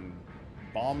 Alright, some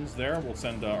bombs there. We'll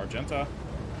send Argenta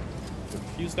to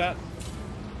defuse that.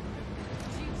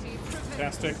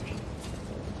 Fantastic.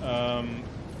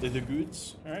 The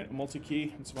goods. Alright, a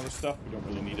multi-key and some other stuff. We don't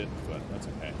really need it, but that's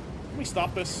okay. Can we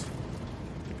stop this?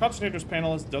 The concentrator's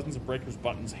panel has dozens of breakers,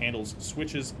 buttons, handles,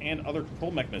 switches, and other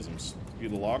control mechanisms. View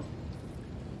the log.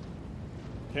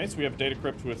 Okay, so we have a data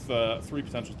crypt with 3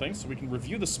 potential things, so we can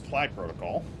review the supply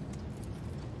protocol.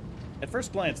 At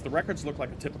first glance, the records look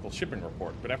like a typical shipping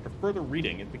report, but after further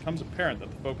reading, it becomes apparent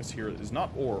that the focus here is not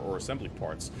ore or assembly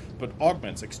parts, but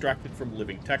augments extracted from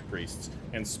living tech priests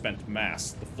and spent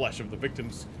mass, the flesh of the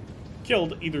victims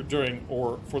killed either during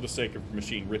or for the sake of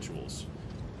machine rituals.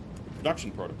 The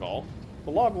production protocol.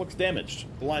 The log looks damaged,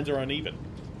 the lines are uneven,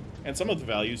 and some of the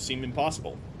values seem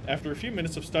impossible. After a few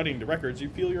minutes of studying the records, you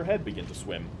feel your head begin to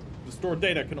swim. The stored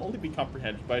data can only be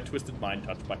comprehended by a twisted mind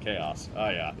touched by chaos.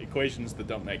 Ah yeah, equations that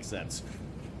don't make sense.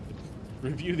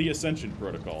 Review the Ascension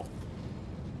Protocol.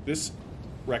 This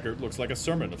record looks like a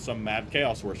sermon of some mad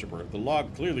chaos worshipper. The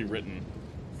log, clearly written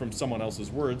from someone else's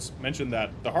words, mentioned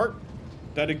that the heart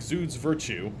that exudes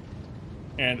virtue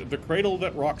and the cradle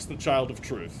that rocks the child of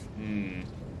truth.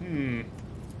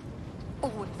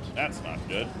 That's not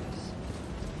good.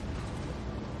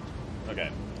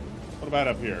 Okay. What about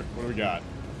up here? What do we got?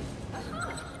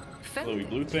 Glowy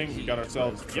blue thing. We got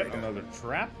ourselves yet another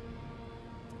trap.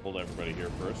 Hold everybody here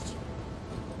first.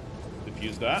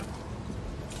 Defuse that.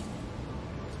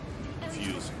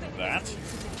 Defuse that.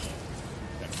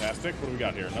 Fantastic. What do we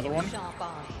got here? Another one?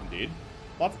 Indeed.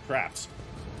 Lots of traps.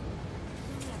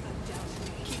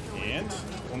 And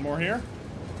one more here.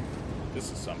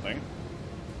 This is something.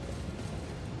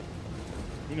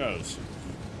 Who knows?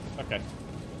 Okay.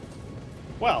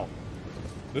 Well,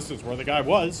 this is where the guy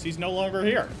was. He's no longer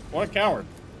here. What a coward.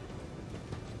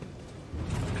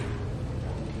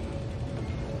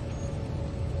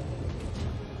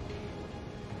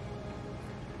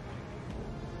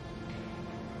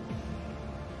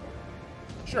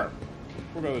 Sure.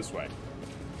 We'll go this way.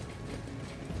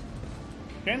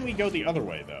 Can we go the other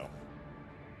way, though?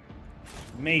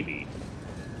 Maybe.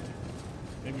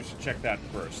 Maybe we should check that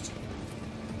first.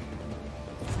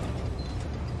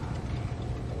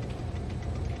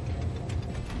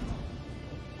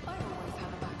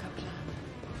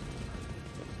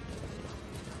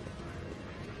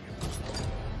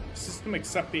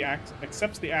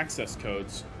 Accepts the access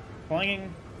codes.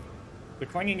 The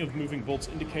clanging of moving bolts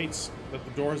indicates that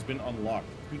the door has been unlocked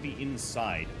to the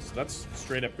inside. So that's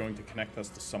straight up going to connect us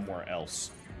to somewhere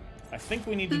else. I think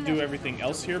we need to do everything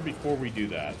else here before we do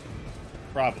that.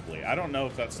 Probably. I don't know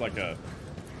if that's like a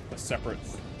separate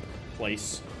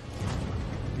place.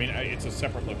 I mean, it's a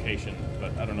separate location,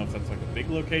 but I don't know if that's like a big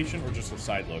location or just a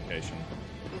side location.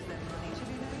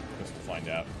 Just to find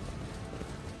out.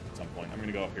 Some point. I'm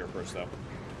gonna go up here first, though.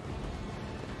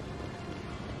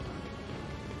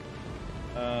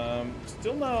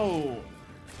 Still no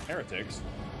heretics,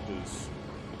 which is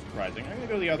surprising. I'm gonna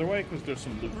go the other way because there's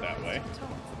some loot that way,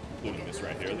 including this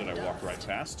right here that I walked right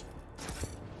past.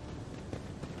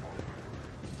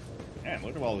 Man,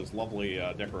 look at all this lovely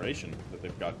decoration that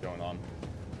they've got going on.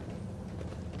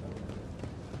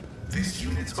 This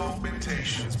unit's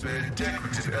augmentations bear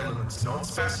decorative elements not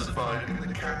specified in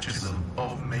the catechism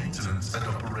of maintenance and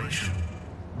operation.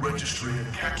 Registry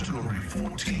in Category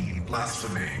 14,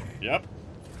 Blasphemy. Yep.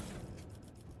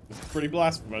 It's pretty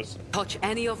blasphemous. Touch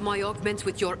any of my augments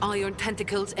with your iron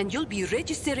tentacles and you'll be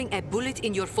registering a bullet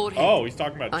in your forehead. Oh, he's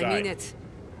talking about I mean it.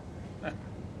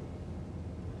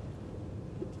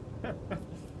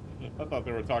 I thought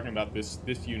they were talking about this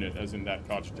unit, as in that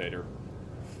cogitator.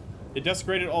 A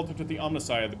desecrated altar to the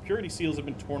Omnissiah. The purity seals have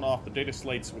been torn off, the data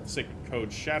slates with sacred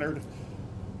code shattered,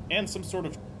 and some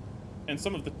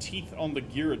of the teeth on the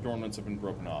gear adornments have been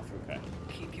broken off. Okay.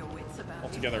 Keep your wits about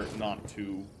Altogether not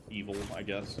too evil, I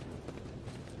guess.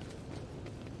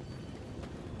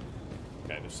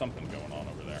 Okay, there's something going on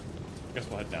over there. I guess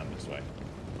we'll head down this way.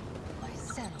 I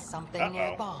sense something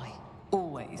nearby.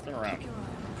 Always. Turn around. Keep your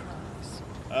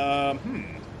eye on the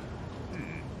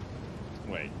prize.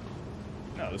 Wait.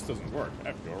 No, this doesn't work. I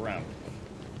have to go around.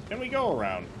 Can we go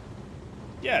around?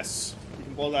 Yes. We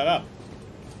can blow that up.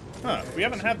 Huh. We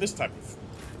haven't had this type of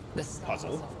The stars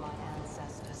puzzle. of my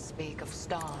ancestors speak of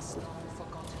stars long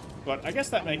forgotten. But I guess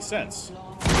that makes sense.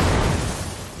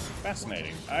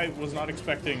 Fascinating. I was not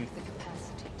expecting... The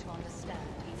capacity to understand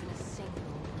even a single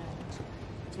note.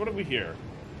 So what do we hear?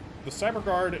 The Cyber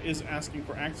Guard is asking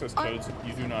for access codes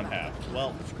you do not have.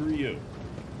 Well, screw you.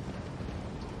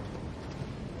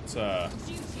 Let's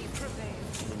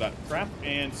remove that crap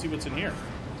and see what's in here.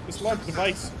 This large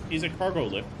device is a cargo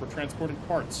lift for transporting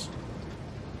parts.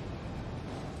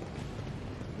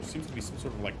 There seems to be some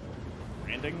sort of like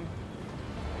branding.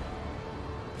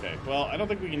 Okay, well, I don't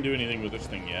think we can do anything with this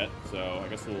thing yet, so I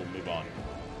guess we'll move on.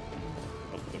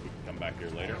 back here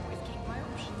later. Keep my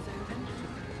options open.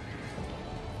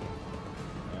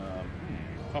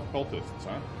 Tough cultists,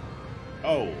 huh?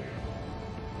 Oh.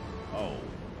 Oh.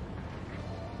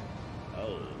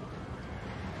 Oh.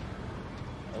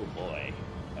 Oh boy.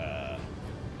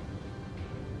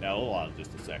 Now hold on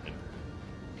just a second.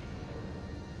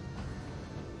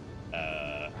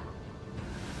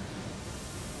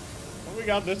 What we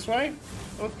got this way?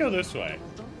 Let's go this way.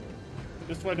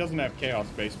 This way doesn't have Chaos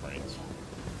Space Marines.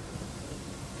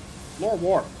 Lore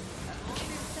Warp.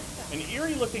 An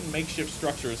eerie-looking makeshift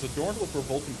structure is adorned with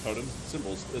revolting totems and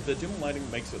symbols. The dim lighting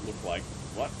makes it look like...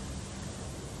 what?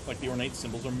 Like the ornate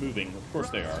symbols are moving. Of course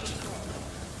they are.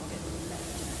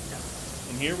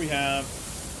 And here we have...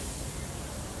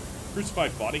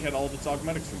 Crucified body had all of its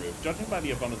augmetics removed. Judging by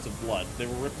the abundance of blood, they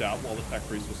were ripped out while the tech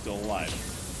priest was still alive.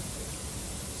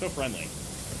 So friendly.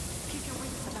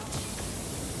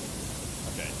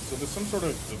 Okay, so there's some sort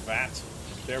of vat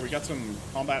there. We got some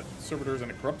combat servitors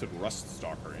and a corrupted rust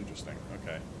stalker. Interesting.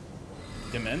 Okay.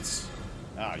 Demence?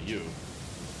 Ah, you.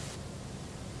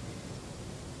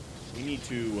 We need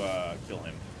to kill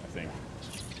him, I think.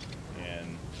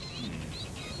 And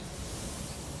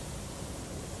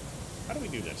how do we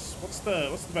do this? What's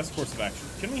the best course of action?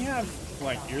 Can we have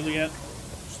like Irliet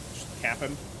just cap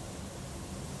him?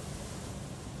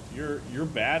 You're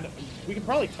bad. We could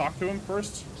probably talk to him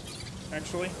first,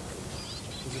 actually,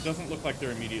 because it doesn't look like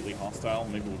they're immediately hostile.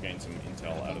 Maybe we'll gain some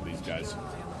intel out of these guys.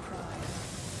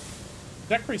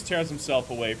 Tech Priest tears himself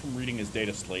away from reading his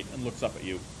data slate and looks up at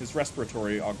you. His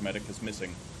respiratory augmetic is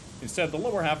missing. Instead, the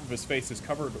lower half of his face is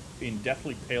covered in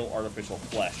deathly pale artificial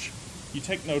flesh. You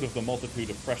take note of the multitude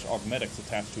of fresh augmetics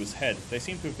attached to his head. They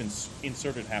seem to have been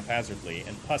inserted haphazardly,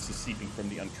 and pus is seeping from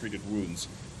the untreated wounds.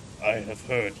 I have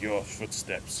heard your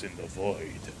footsteps in the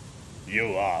void.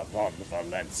 You are von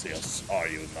Valancius, are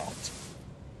you not?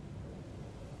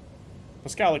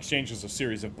 Pascal exchanges a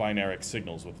series of binary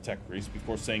signals with the tech priest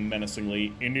before saying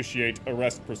menacingly, "Initiate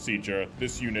arrest procedure.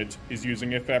 This unit is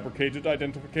using a fabricated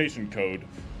identification code,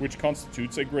 which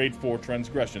constitutes a grade 4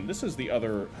 transgression." This is the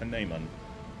other Haneman.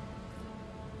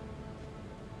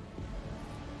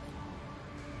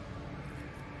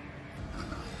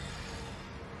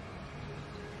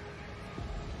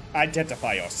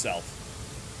 Identify yourself.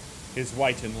 His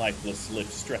white and lifeless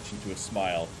lips stretch into a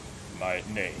smile. My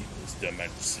name is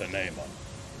Demence Haneman.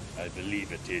 I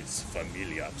believe it is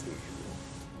familiar to you.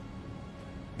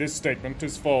 This statement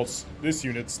is false. This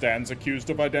unit stands accused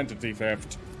of identity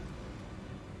theft.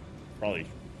 Probably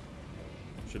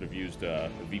should have used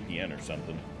a VPN or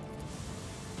something.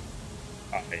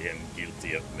 I am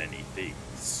guilty of many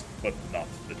things, but not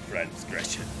the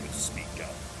transgression you speak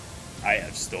of. I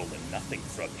have stolen nothing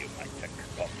from you, my tech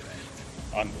comrade,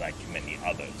 unlike many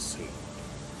others who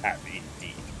have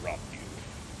indeed robbed you.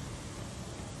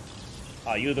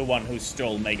 Are you the one who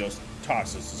stole Magos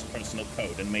Tarsus's personal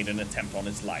code and made an attempt on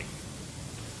his life?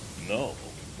 No,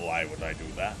 why would I do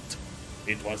that?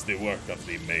 It was the work of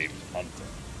the maimed hunter.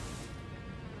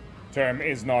 Term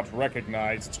is not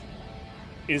recognized.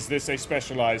 Is this a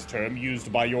specialized term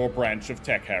used by your branch of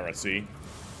tech heresy?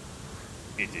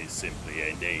 It is simply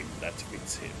a name that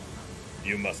fits him.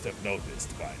 You must have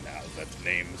noticed by now that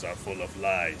names are full of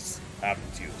lies,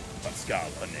 haven't you,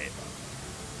 Pascal Haneman?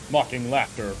 Mocking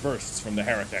laughter bursts from the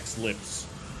heretic's lips.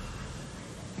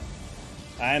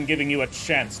 I am giving you a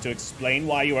chance to explain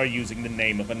why you are using the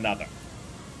name of another.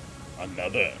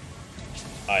 Another?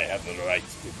 I have the right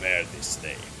to bear this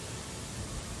name.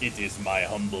 It is my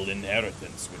humble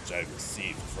inheritance which I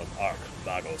received from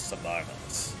Archmagos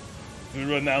Amarnath. To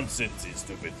renounce it is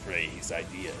to betray his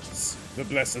ideas. The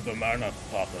blessed Amarnath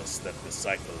taught us that the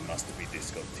cycle must be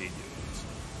discontinued,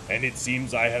 and it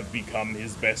seems I have become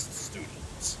his best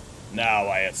student. Now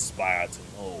I aspire to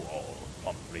know all,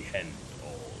 comprehend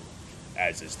all,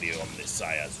 as is the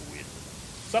Omnissiah's will.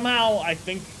 Somehow, I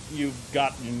think you've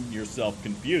gotten yourself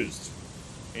confused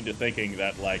into thinking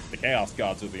that, like, the Chaos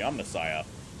Gods are the Omnissiah.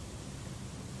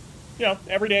 You know,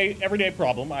 everyday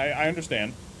problem. I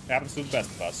understand. Happens to the best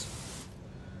of us.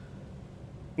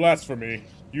 Blasphemy.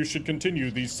 You should continue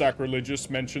these sacrilegious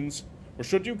mentions. Or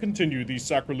should you continue these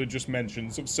sacrilegious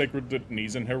mentions of sacred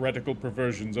litanies and heretical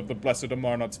perversions of the blessed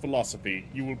Amarnath's philosophy,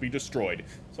 you will be destroyed.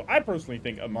 So I personally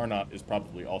think Amarnath is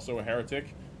probably also a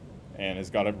heretic, and has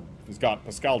got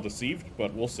Pascal deceived,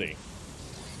 but we'll see.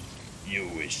 You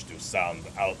wish to sound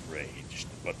outraged,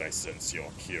 but I sense your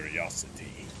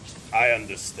curiosity. I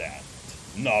understand.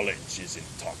 Knowledge is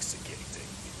intoxicating.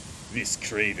 This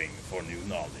craving for new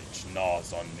knowledge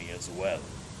gnaws on me as well,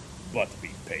 but be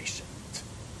patient.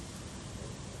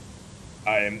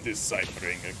 I am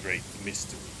deciphering a great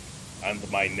mystery,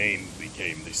 and my name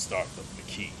became the start of the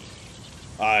key.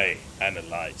 I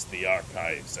analyzed the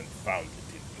archives and found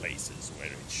it in places where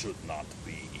it should not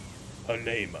be.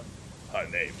 Haneman,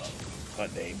 Haneman,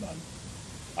 Haneman.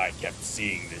 I kept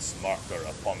seeing this marker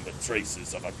upon the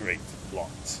traces of a great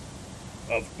plot.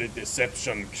 Of the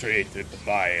deception created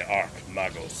by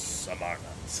Archmagos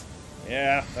Amarnat.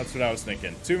 Yeah, that's what I was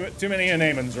thinking. Too many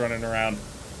Hanemans running around.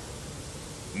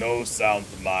 No sound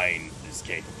mind is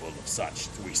capable of such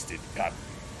twisted cunning.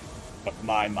 But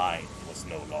my mind was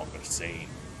no longer sane.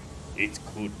 It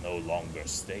could no longer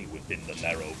stay within the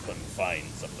narrow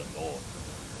confines of the North.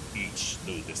 Each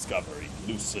new discovery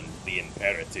loosened the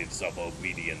imperatives of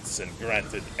obedience and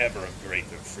granted ever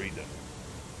greater freedom.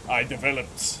 I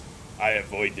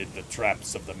avoided the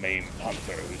traps of the maimed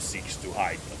hunter who seeks to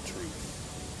hide the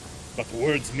truth. But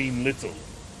words mean little.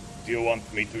 Do you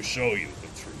want me to show you the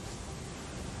truth?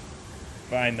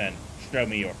 Fine then, show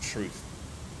me your truth.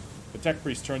 The tech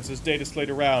priest turns his data slate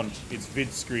around. Its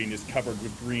vid screen is covered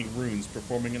with green runes,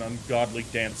 performing an ungodly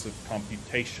dance of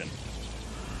computation.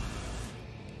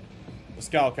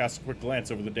 Pascal casts a quick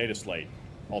glance over the data slate,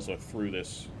 also through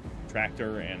this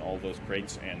tractor and all those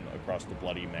crates and across the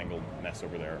bloody, mangled mess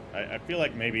over there. I feel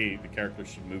like maybe the character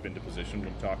should move into position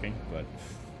when talking, but...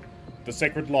 The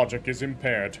sacred logic is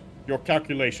impaired. Your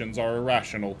calculations are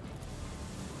irrational.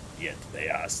 Yet they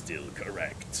are still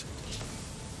correct.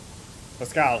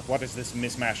 Pascal, what is this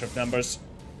mismatch of numbers?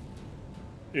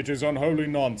 It is unholy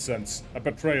nonsense, a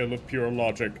betrayal of pure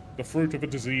logic, the fruit of a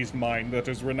diseased mind that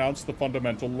has renounced the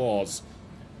fundamental laws.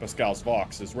 Pascal's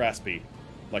vox is raspy,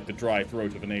 like the dry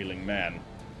throat of an ailing man.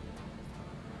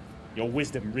 Your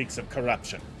wisdom reeks of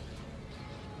corruption.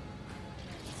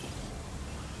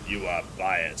 You are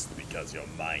biased because your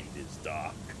mind is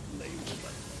dark,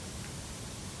 laywoman.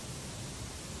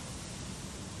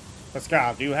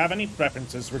 Pascal, do you have any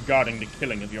preferences regarding the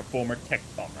killing of your former tech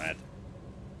comrade?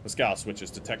 Pascal switches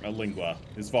to Technolingua,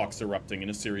 his vox erupting in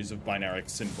a series of binary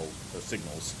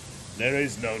signals. There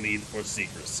is no need for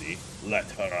secrecy.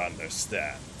 Let her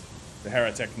understand. The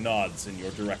heretic nods in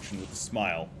your direction with a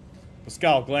smile.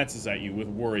 Pascal glances at you with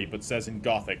worry, but says in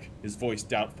Gothic, his voice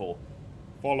doubtful,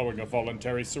 "Following a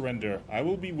voluntary surrender, I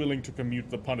will be willing to commute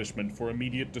the punishment for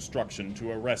immediate destruction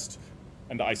to arrest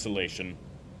and isolation,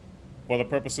 for the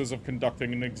purposes of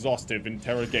conducting an exhaustive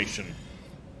interrogation."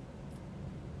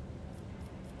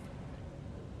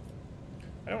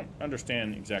 I don't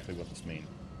understand exactly what this means.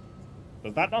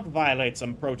 Does that not violate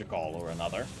some protocol or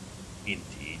another?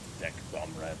 Indeed, tech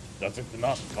comrade. Does it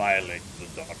not violate the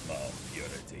dogma of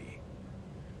purity?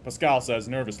 Pascal says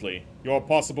nervously, "Your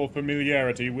possible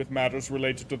familiarity with matters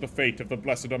related to the fate of the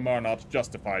blessed Amarnat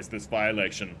justifies this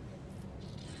violation.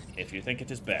 If you think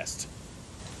it is best."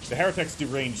 The heretic's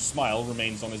deranged smile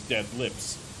remains on his dead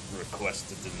lips.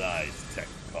 Request denied, tech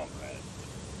comrade.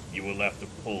 You will have to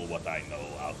pull what I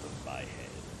know out of my head.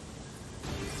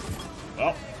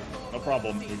 Well, no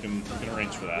problem. We can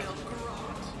arrange for that.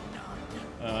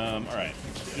 Alright.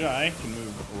 Jai can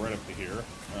move right up to here.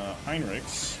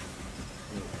 Heinrichs,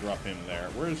 we'll drop him there.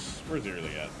 Where's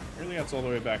Irliat? Irliat's all the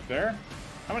way back there.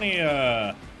 How many,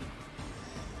 okay.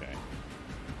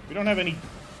 We don't have any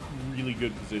really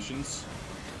good positions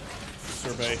to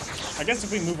survey. I guess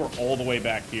if we move her all the way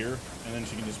back here, and then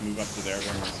she can just move up to there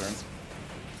during her turn.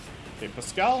 Okay,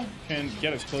 Pascal can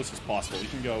get as close as possible. He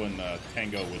can go and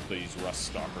tango with these rust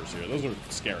stalkers here. Those are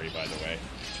scary, by the way.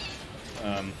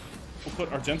 We'll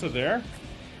put Argenta there.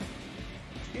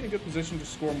 She's in a good position to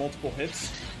score multiple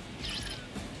hits.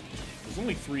 There's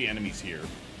only 3 enemies here.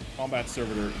 Combat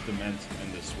Servitor, Dement,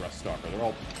 and this Rust Stalker. They're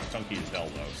all chunky as hell,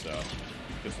 though, so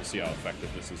I guess we'll see how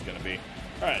effective this is going to be.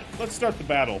 Alright, let's start the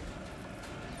battle.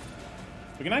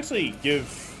 We can actually give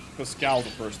Pascal the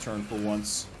first turn for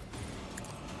once.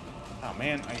 Oh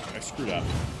man, I screwed up.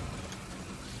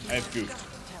 I have goofed.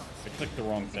 I clicked the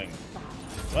wrong thing.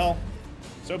 Well,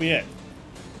 so be it.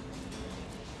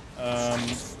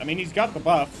 I mean, he's got the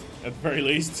buff, at the very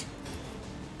least.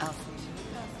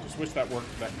 Just wish that worked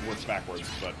backwards,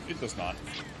 but it does not.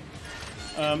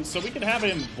 So we could have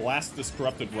him blast this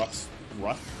corrupted Rust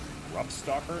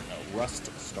Stalker? No,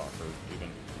 Rust Stalker, even.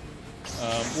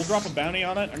 We'll drop a bounty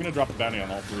on it. I'm gonna drop a bounty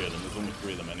on all 3 of them. There's only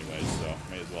 3 of them anyways, so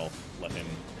may as well let him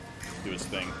do his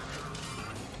thing.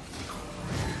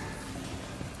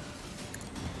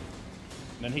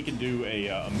 And then he can do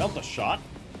a melt-a-shot.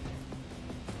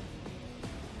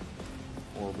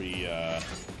 Or we,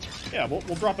 yeah, we'll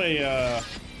drop a,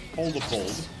 hold of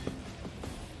hold.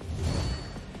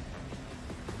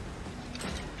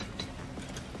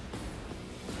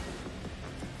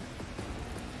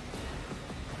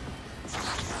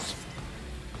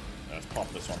 Let's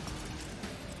pop this one.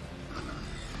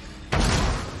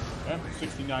 Okay,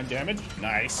 69 damage.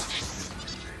 Nice.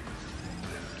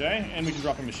 Okay, and we can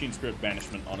drop a machine spirit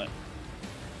banishment on it.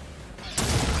 So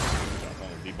I'm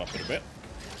going to debuff it a bit.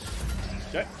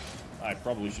 Okay. I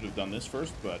probably should have done this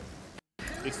first, but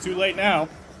it's too late now.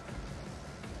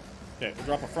 Okay, we'll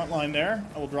drop a front line there.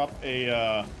 I will drop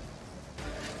a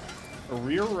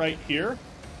rear right here.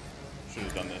 Should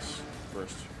have done this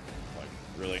first. Like,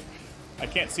 really. I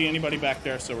can't see anybody back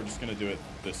there, so we're just going to do it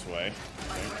this way.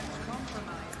 Okay.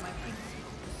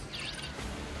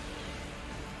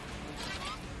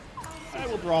 I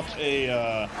will drop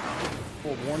a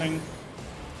full warning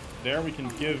there. We can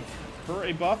give her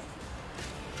a buff.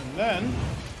 And then,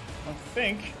 I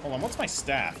think... Hold on, what's my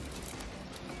staff?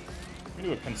 Let me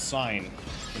do a consign.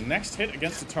 The next hit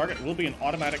against the target will be an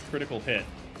automatic critical hit.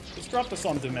 Let's drop this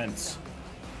on Demence.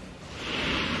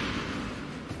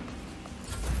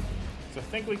 So I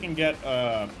think we can get,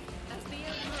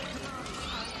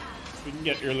 we can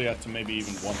get Irlia to maybe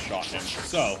even one-shot him.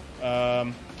 So,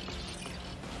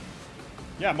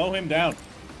 yeah, mow him down.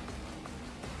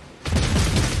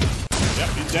 Yep,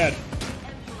 he's dead.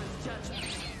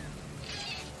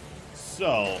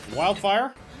 So,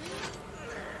 Wildfire.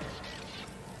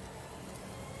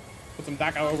 Put some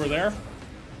Daka over there.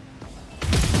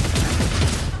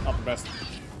 Not the best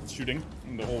shooting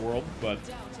in the whole world, but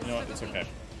you know what, it's okay.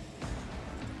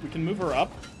 We can move her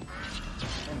up.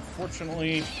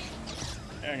 Unfortunately,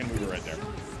 yeah, I'm gonna move her right there.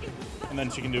 And then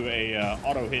she can do a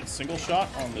auto-hit single shot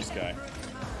on this guy.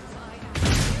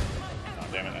 Oh,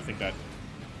 damn it, I think that...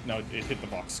 No, it hit the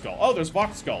box skull. Oh, there's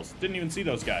box skulls. Didn't even see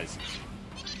those guys.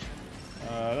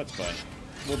 That's fine.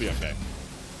 We'll be okay.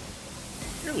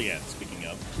 Irlia, speaking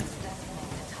of.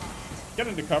 Get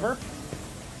into cover.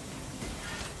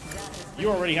 You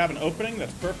already have an opening.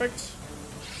 That's perfect.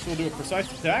 So we'll do a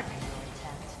precise attack.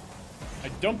 I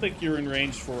don't think you're in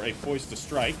range for a foist to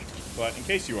strike, but in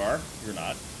case you are, you're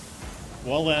not.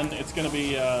 Well then, it's going to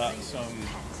be some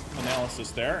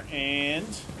analysis there, and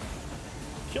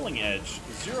killing edge.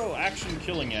 0 action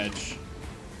killing edge.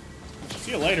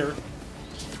 See you later,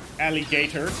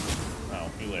 alligator.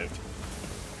 Oh, he lived.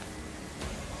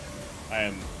 I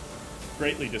am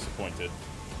greatly disappointed.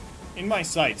 In my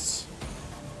sights.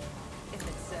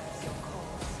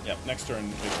 Yep, next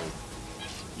turn,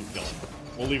 you kill him.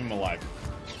 We'll leave him alive.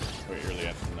 Wait, early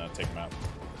I can take him out.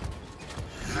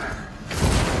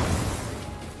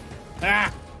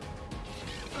 Ah!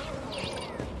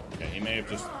 Okay, he may have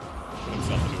just put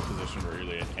himself into a position where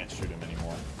Irlia can't shoot him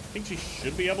anymore. I think she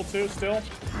should be able to still.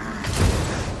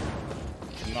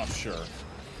 I'm not sure.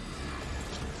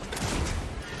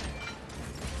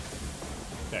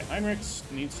 Okay, Heinrichs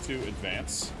needs to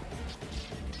advance.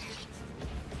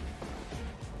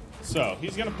 So,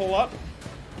 he's gonna pull up.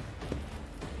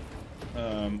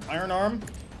 Iron Arm.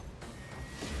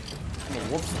 I'm gonna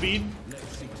warp speed.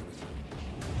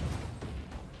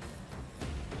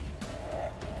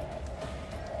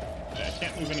 Okay, I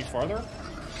can't move any farther,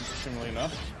 interestingly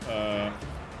enough.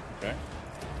 Okay.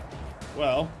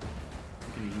 Well,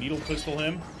 I can needle pistol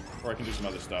him, or I can do some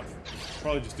other stuff.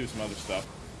 Probably just do some other stuff.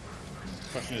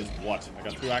 Question is what? I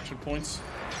got 2 action points.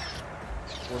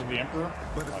 Sword of the Emperor?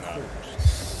 Why not?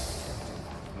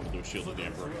 I'm gonna do a Shield of the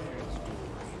Emperor.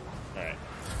 Alright.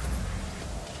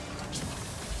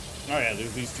 Oh yeah,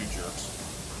 there's these 2 jerks.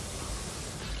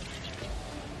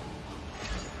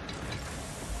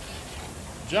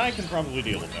 Jai can probably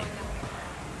deal with them.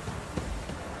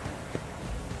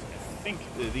 I think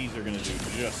these are gonna do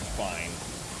just fine.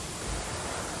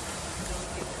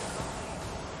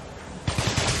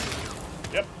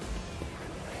 Yep.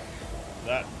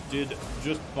 That did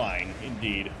just fine,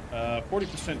 indeed.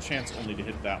 40% chance only to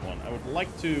hit that one. I would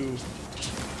like to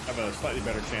have a slightly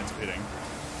better chance of hitting.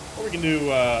 Or we can do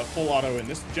full auto in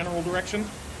this general direction.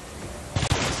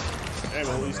 Okay,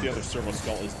 well at least the other servo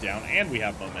skull is down, and we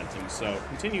have momentum, so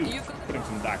continue putting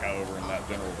some Daka over in that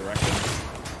general direction.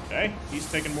 Okay,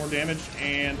 he's taking more damage,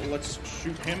 and let's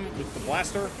shoot him with the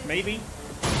blaster, maybe.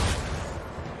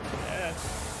 Yeah,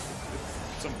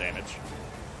 some damage.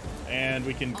 And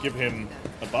we can give him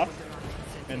a buff,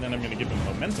 and then I'm going to give him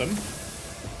momentum,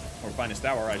 or finest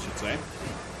hour, I should say,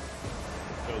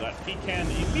 so that he can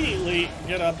immediately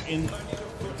get up in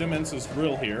Demence's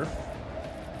grill here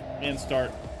and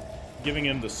start giving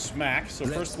him the smack. So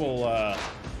first we'll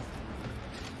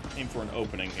aim for an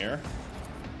opening here.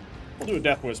 We'll do a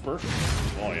Death Whisper.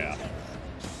 Oh yeah.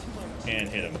 And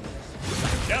hit him.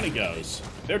 Down he goes.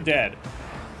 They're dead.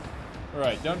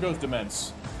 Alright, down goes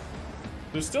Demence.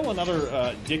 There's still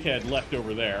another dickhead left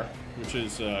over there, which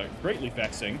is greatly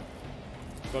vexing.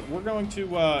 But we're going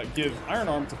to give Iron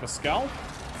Arm to Pascal.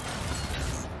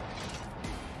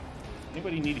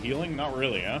 Anybody need healing? Not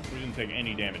really, huh? We didn't take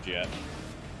any damage yet.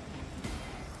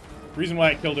 Reason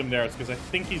why I killed him there is because I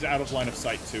think he's out of line of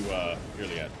sight to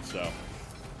Iliad, so.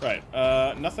 Right,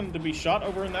 nothing to be shot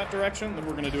over in that direction. Then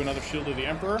we're going to do another Shield of the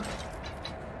Emperor.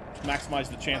 To maximize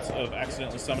the chance of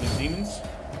accidentally summoning demons.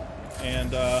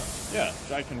 And, yeah,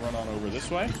 Jai can run on over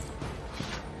this way.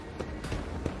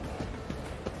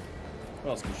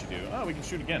 What else can she do? Oh, we can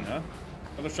shoot again, huh?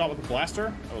 Another shot with the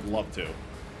blaster? I would love to.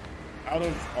 Out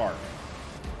of arc.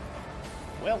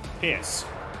 Well, piss.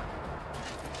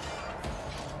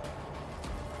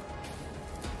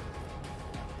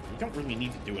 We don't really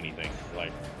need to do anything.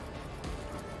 Like,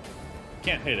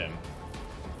 can't hit him.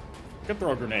 Could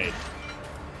throw a grenade.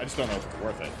 I just don't know if it's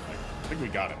worth it. Like, I think we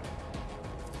got him.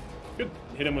 Could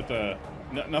hit him with the...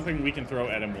 nothing we can throw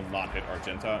at him will not hit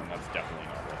Argenta, and that's definitely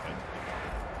not worth it.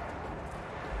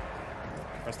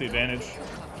 Press the advantage.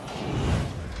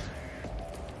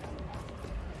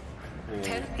 We'll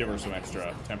give her some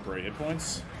extra temporary hit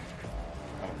points.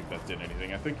 I don't think that did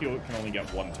anything. I think you can only get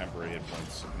 1 temporary hit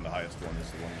points, and the highest one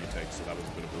is the one you take, so that was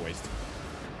a bit of a waste.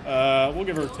 We'll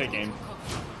give her take aim.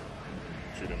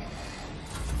 Shoot him.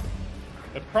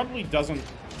 That probably doesn't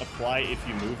apply if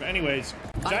you move. Anyways,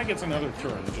 Jai gets another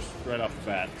turn just right off the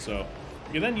bat, so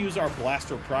we can then use our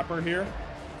blaster proper here.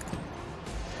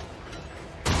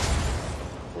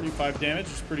 45 damage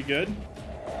is pretty good.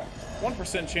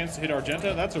 1% chance to hit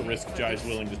Argenta. That's a risk Jai's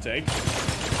willing to take.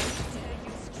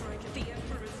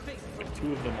 Like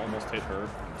 2 of them almost hit her.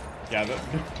 Yeah,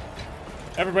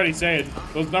 everybody's saying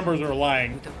those numbers are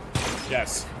lying.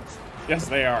 Yes. Yes,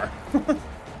 they are.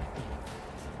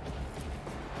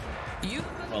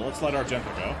 Well, let's let Argenta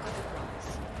go.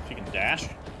 She can dash.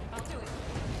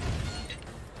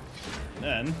 And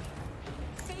then...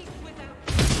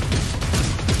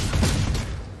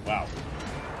 Wow.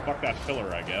 Fuck that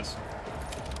pillar, I guess.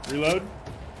 Reload.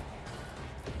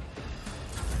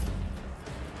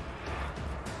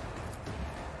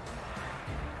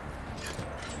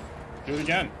 Do it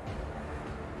again.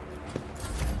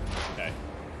 Okay.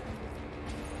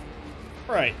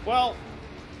 Alright, well...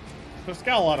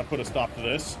 Pascal ought to put a stop to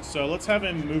this, so let's have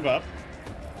him move up.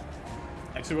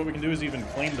 Actually, what we can do is even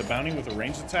claim the bounty with a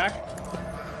ranged attack.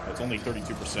 Oh, it's only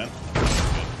 32%.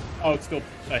 Oh, it's still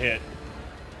a hit.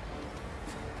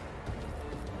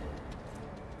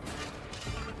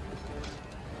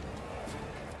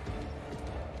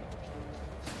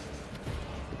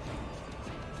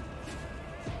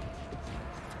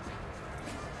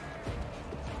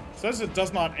 It says it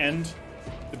does not end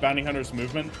the bounty hunter's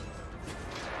movement.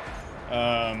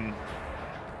 I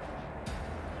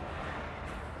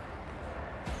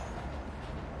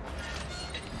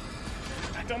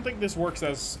don't think this works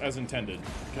as intended,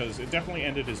 because it definitely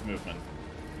ended his movement.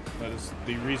 That is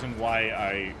the reason why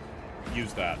I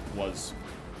used that, was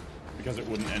because it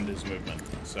wouldn't end his movement.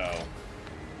 So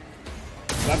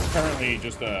that's apparently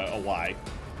just a lie.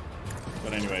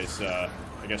 But anyways, I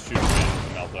guess shoot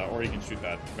the Melta, or you can shoot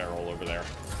that barrel over there.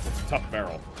 It's a tough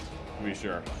barrel, to be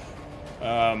sure.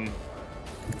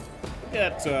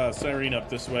 Get Cyrene up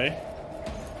this way.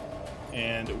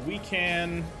 And we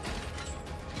can,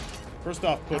 first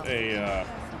off, put a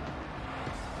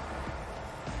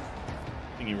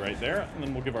thingy right there, and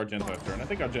then we'll give Argenta a turn. I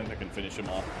think Argenta can finish him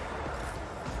off.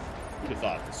 Who'd have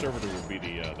thought the Servitor would be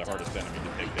the hardest enemy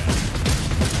to take down?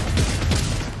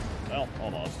 Well,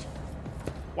 almost.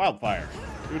 Wildfire.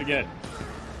 Do it again.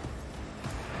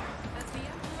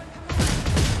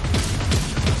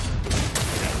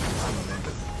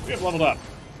 We have leveled up.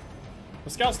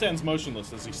 Pascal stands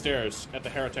motionless as he stares at the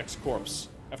heretic's corpse.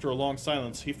 After a long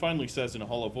silence, he finally says in a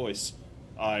hollow voice,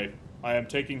 I am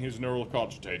taking his neural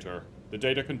cogitator. The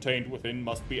data contained within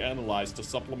must be analyzed to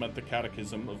supplement the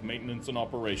catechism of maintenance and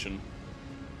operation.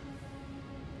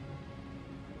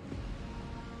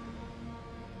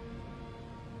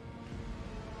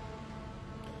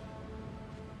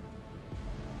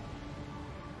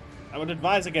 I would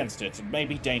advise against it. It may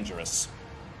be dangerous.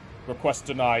 Request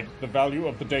denied. The value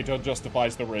of the data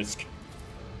justifies the risk.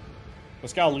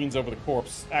 Pascal leans over the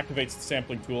corpse, activates the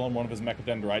sampling tool on one of his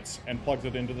mechadendrites, and plugs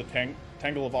it into the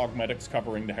tangle of augmetics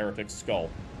covering the heretic's skull.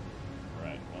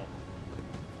 Alright, well,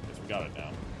 I guess we got it now.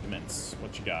 Immense.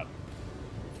 What you got?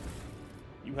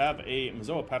 You have a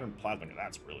Mazoa pattern plasma.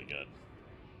 That's really good.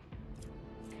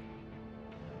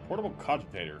 Portable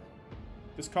cogitator.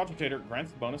 This cogitator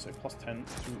grants the bonus a +10 to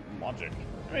logic.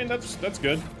 I mean, that's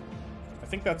good. I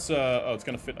think that's, oh, it's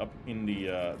gonna fit up in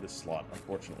the, this slot,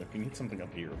 unfortunately. We can get something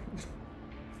up here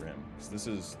for him, because this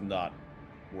is not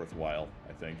worthwhile,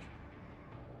 I think.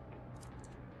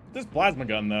 This plasma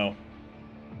gun, though.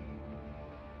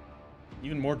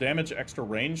 Even more damage, extra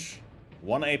range,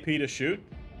 1 AP to shoot.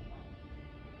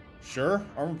 Sure,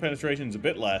 armor penetration's a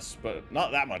bit less, but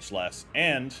not that much less.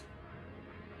 And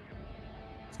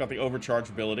it's got the overcharge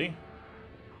ability.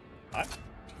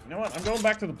 You know what? I'm going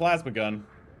back to the plasma gun.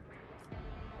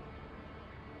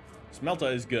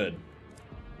 Smelta is good.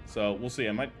 So, we'll see.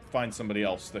 I might find somebody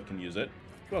else that can use it.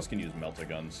 Who else can use melta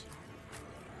guns?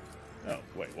 Oh,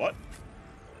 wait, what?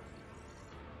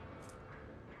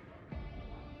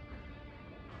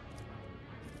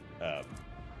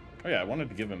 Oh yeah, I wanted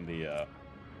to give him the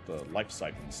life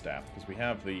siphon staff, because we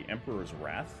have the Emperor's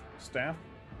Wrath staff.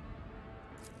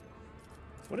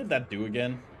 What did that do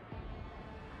again?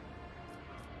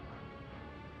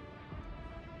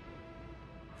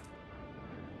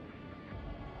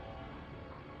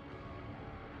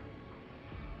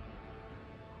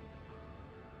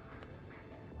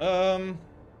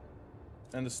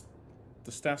 And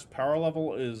the staff's power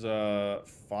level is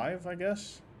 5, I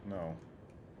guess? No.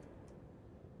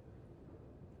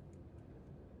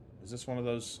 Is this one of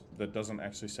those that doesn't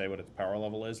actually say what its power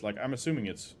level is? Like, I'm assuming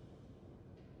it's...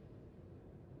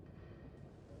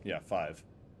 Yeah, 5.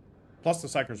 Plus the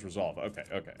Psyker's Resolve. Okay.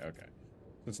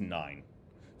 That's 9.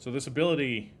 So this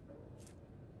ability...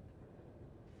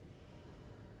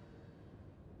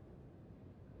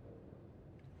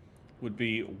 would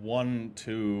be 1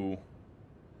 to...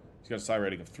 He's got a psi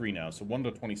rating of 3 now, so 1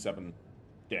 to 27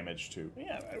 damage to...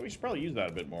 Yeah, we should probably use that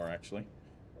a bit more, actually.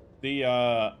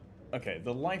 The, okay,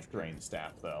 the life drain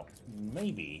staff, though.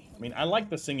 Maybe. I mean, I like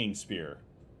the singing spear.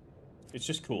 It's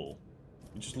just cool.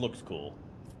 It just looks cool.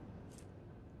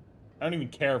 I don't even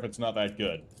care if it's not that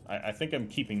good. I think I'm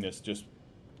keeping this just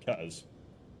because.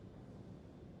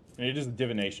 And it is a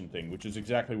divination thing, which is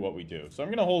exactly what we do. So I'm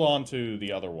going to hold on to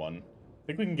the other one. I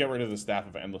think we can get rid of the Staff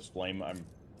of Endless Flame.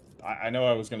 I know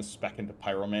I was going to spec into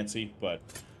Pyromancy, but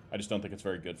I just don't think it's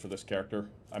very good for this character.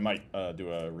 I might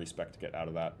do a respec to get out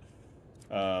of that.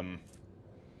 The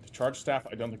Charge Staff,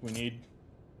 I don't think we need.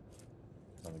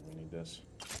 I don't think we need this.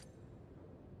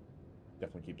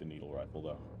 Definitely keep the Needle Rifle,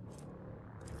 though.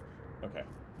 Okay.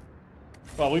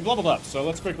 Well, we've leveled up, so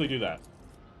let's quickly do that.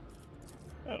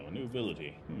 Oh, a new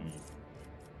ability.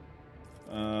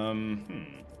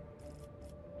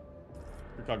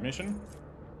 Precognition.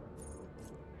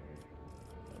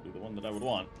 That'd be the one that I would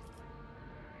want.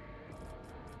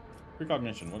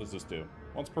 Precognition, what does this do?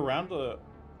 Once per round, the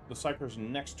Psyker's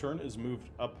next turn is moved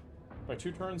up by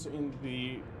 2 turns in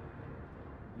the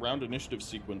round initiative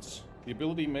sequence. The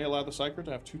ability may allow the Psyker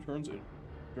to have 2 turns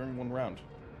during 1 round.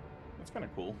 That's kind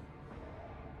of cool.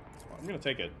 Well, I'm gonna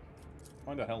take it.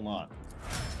 Why the hell not?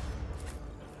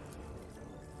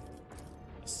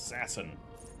 Assassin.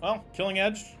 Well, Killing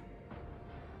Edge.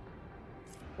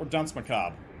 Or Danse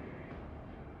Macabre.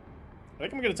 I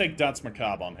think I'm gonna take Danse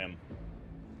Macabre on him.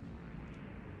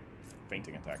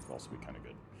 Fainting attack would also be kind of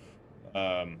good.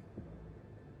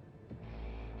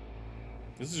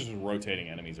 This is just rotating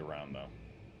enemies around, though.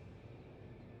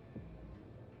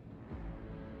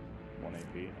 1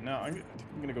 AP. No, I think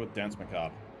I'm gonna go with Danse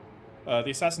Macabre. The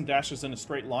assassin dashes in a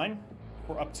straight line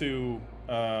for up to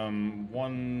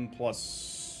 1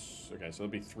 plus... Okay, so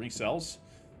it'll be 3 cells.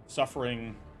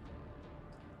 Suffering...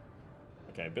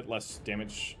 Okay, a bit less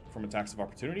damage from attacks of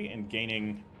opportunity, and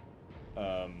gaining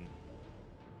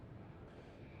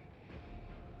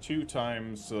 2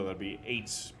 times, so that'd be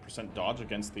 8% dodge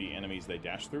against the enemies they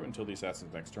dash through until the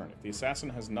assassin's next turn. If the assassin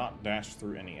has not dashed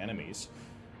through any enemies,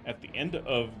 at the end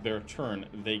of their turn,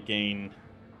 they gain...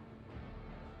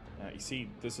 you see,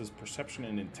 this is Perception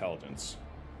and Intelligence.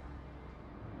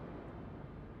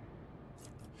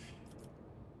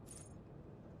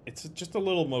 It's just a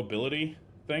little mobility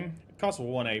thing. It costs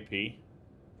 1 AP.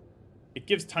 It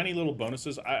gives tiny little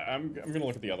bonuses. I'm going to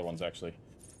look at the other ones, actually.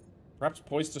 Perhaps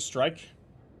Poised to Strike.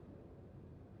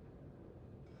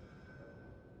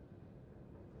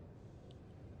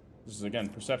 This is, again,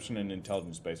 Perception and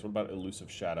Intelligence based. What about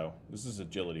Elusive Shadow? This is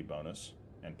Agility bonus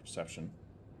and Perception.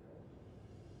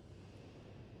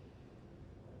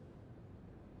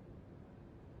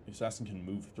 The assassin can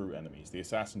move through enemies. The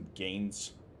assassin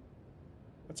gains...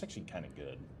 That's actually kind of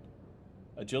good.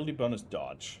 Agility bonus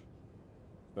dodge.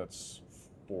 That's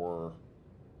 4%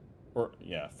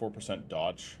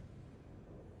 dodge.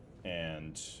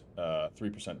 And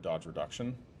 3% dodge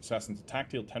reduction. Assassin's attack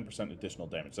deal 10% additional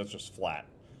damage. That's just flat.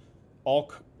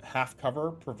 All half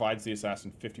cover provides the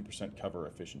assassin 50% cover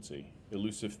efficiency.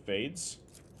 Elusive fades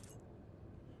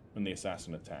when the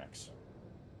assassin attacks.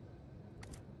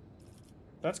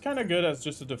 That's kind of good as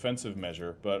just a defensive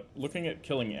measure, but looking at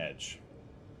Killing Edge.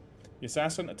 The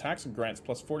assassin attacks and grants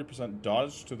plus 40%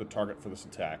 dodge to the target for this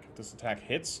attack. If this attack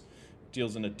hits, it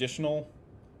deals an additional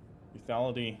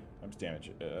lethality times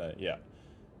damage. Yeah.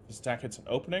 If This attack hits an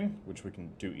opening, which we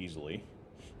can do easily.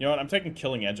 You know what? I'm taking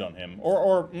Killing Edge on him.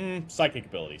 Or Psychic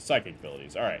abilities. Psychic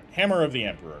abilities. Alright. Hammer of the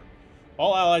Emperor.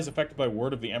 All allies affected by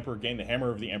Word of the Emperor gain the Hammer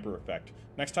of the Emperor effect.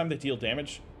 Next time they deal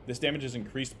damage, this damage is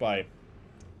increased by...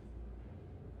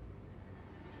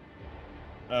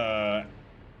 8?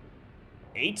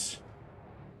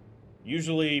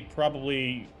 Usually,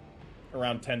 probably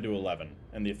around 10 to 11,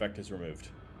 and the effect is removed.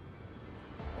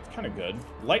 That's kind of good.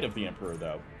 Light of the Emperor,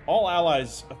 though. All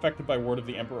allies affected by Word of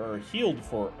the Emperor are healed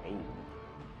for...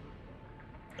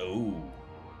 Oh.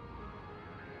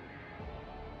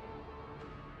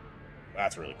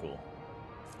 That's really cool.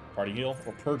 Party heal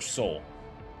or Purge Soul.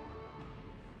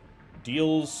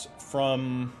 Deals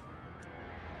from...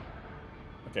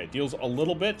 Okay, deals a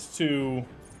little bit to...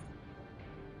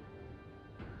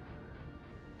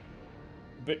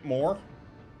 a bit more.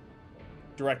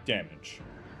 Direct damage.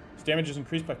 This damage is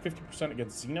increased by 50%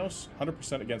 against Xenos,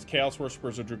 100% against Chaos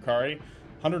Worshippers or Drukhari,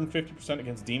 150%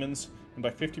 against demons, and by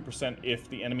 50% if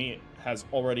the enemy has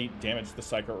already damaged the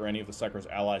Psyker or any of the Psyker's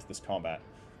allies this combat.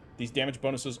 These damage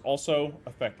bonuses also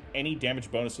affect any damage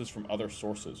bonuses from other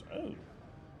sources. Oh.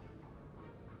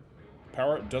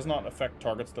 Power does not affect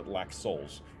targets that lack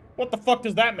souls. What the fuck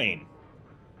does that mean?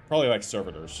 Probably like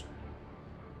servitors.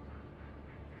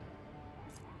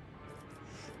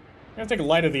 I'm gonna take a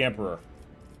Light of the Emperor.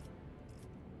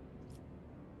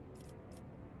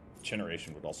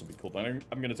 Generation would also be cool, but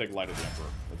I'm gonna take Light of the Emperor.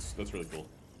 That's really cool.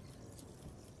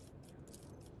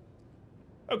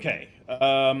 Okay.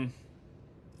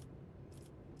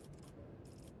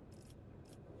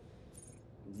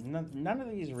 None of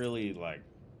these really, like...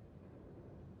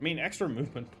 I mean, extra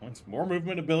movement points. More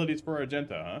movement abilities for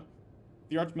Argenta, huh? If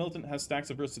the Arch-Militant has stacks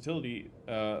of versatility,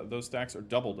 those stacks are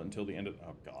doubled until the end of...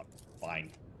 Oh, God.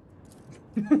 Fine.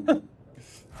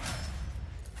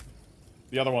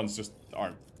 The other ones just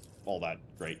aren't all that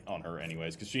great on her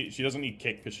anyways, because she doesn't need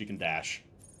kick because she can dash.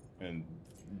 And,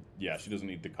 yeah, she doesn't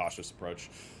need the cautious approach.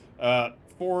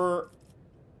 For...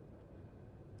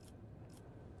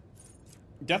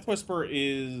 Death Whisper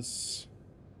is...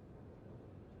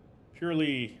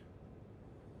 purely...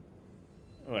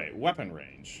 Wait, weapon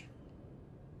range.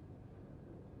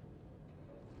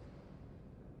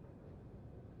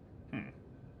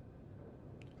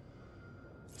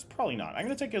 It's probably not. I'm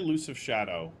going to take Elusive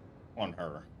Shadow on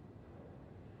her.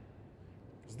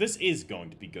 Because this is going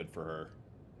to be good for her.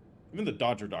 Even the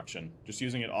dodge reduction. Just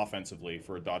using it offensively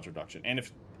for a dodge reduction. And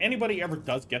if anybody ever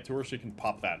does get to her, she can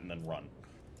pop that and then run.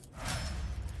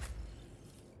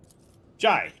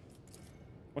 Jai!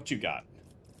 What you got?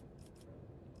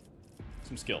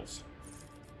 Some skills.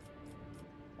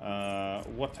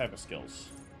 What type of skills?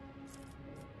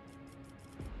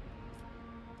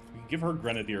 We can give her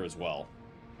Grenadier as well.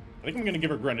 I think I'm going to give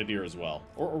her Grenadier as well.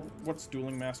 Or what's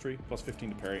Dueling Mastery? Plus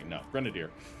 15 to parry? No, Grenadier.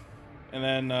 And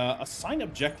then, assign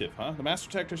objective, huh? The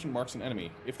Master Tactician marks an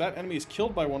enemy. If that enemy is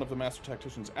killed by one of the Master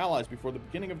Tactician's allies before the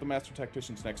beginning of the Master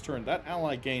Tactician's next turn, that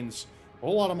ally gains a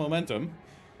whole lot of momentum.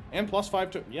 And plus 5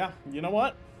 to... Yeah, you know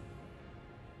what?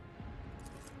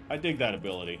 I dig that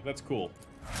ability. That's cool.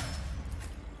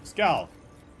 Scowl.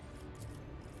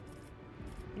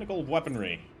 Pinnacle of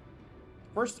Weaponry.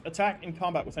 First attack in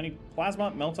combat with any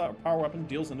plasma, melta, or power weapon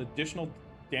deals an additional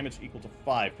damage equal to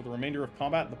 5. For the remainder of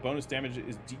combat, the bonus damage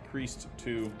is decreased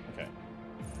to... Okay.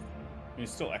 I mean,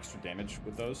 it's still extra damage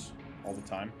with those all the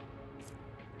time.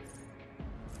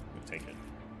 We'll take it.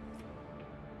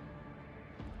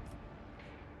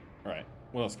 Alright,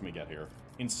 what else can we get here?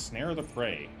 Ensnare the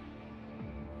Prey.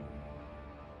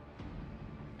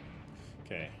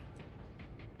 Okay.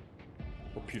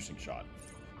 Or Piercing Shot.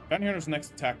 Bounty Hunter's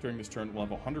next attack during this turn will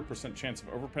have a 100% chance of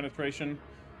over-penetration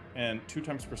and 2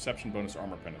 times perception bonus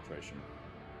armor penetration.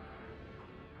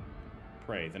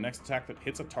 Prey. The next attack that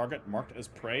hits a target marked as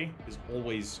prey is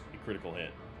always a critical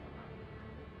hit.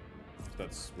 So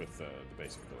that's with the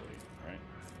basic ability, right?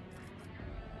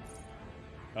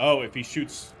 Oh, if he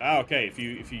shoots... Ah, okay. If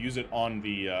you use it on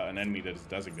the an enemy that is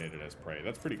designated as prey.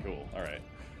 That's pretty cool. Alright.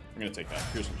 I'm going to take that.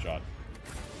 Piercing Shot.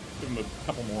 Give him a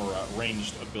couple more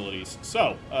ranged abilities.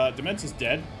 So, Demence is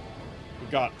dead.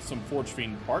 We've got some Forge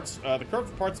Fiend parts. The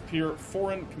curved parts appear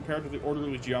foreign compared to the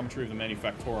orderly geometry of the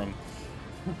Manufactorum.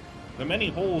 The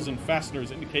many holes and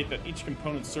fasteners indicate that each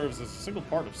component serves as a single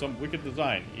part of some wicked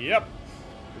design. Yep.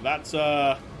 That's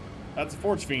a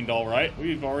Forge Fiend, all right.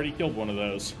 We've already killed one of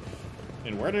those.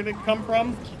 And where did it come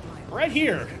from? Right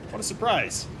here. What a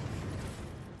surprise.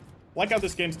 Like how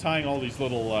this game's tying all these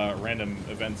little random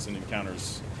events and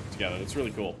encounters together. That's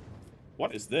really cool.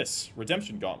 What is this?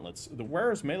 Redemption Gauntlets. The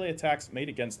wearer's melee attacks made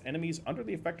against enemies under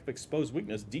the effect of exposed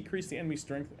weakness decrease the enemy's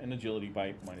strength and agility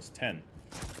by -10.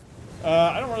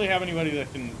 I don't really have anybody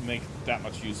that can make that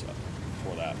much use of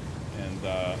for that. And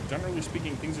generally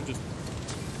speaking, things are just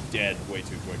dead way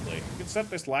too quickly. We can set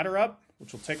this ladder up,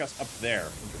 which will take us up there,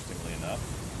 interestingly enough.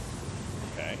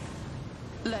 Okay.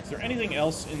 Is there anything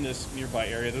else in this nearby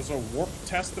area? There's a warp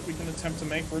test that we can attempt to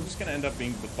make. We're just going to end up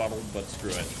being befuddled, but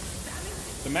screw it.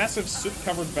 The massive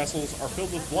soot-covered vessels are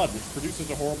filled with blood, which produces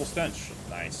a horrible stench.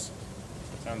 Nice.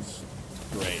 Sounds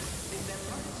great.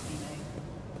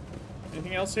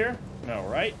 Anything else here? No,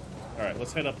 right? Alright,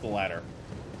 let's head up the ladder.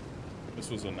 This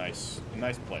was a nice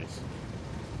place.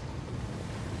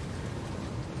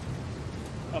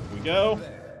 Up we go.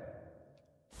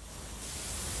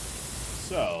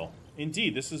 So,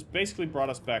 indeed, this has basically brought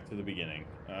us back to the beginning.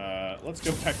 Let's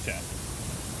go back down.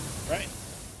 Right?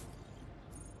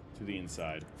 To the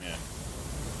inside, yeah.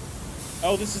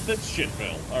 Oh, this is the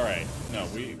shitville. Alright. No,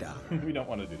 we don't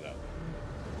want to do that.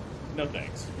 No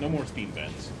thanks. No more steam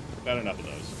vents. Got enough of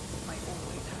those.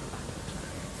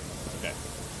 Okay.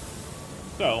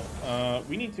 So,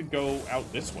 we need to go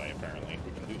out this way, apparently.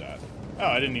 We can do that. Oh,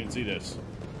 I didn't even see this.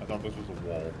 I thought this was a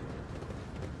wall.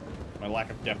 My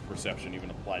lack of depth perception even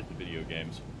applied to video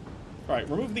games. Alright,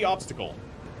 remove the obstacle.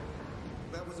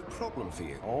 That was a problem for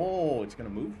you. Oh, it's gonna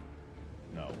move?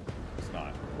 No, it's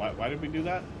not. Why did we do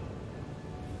that?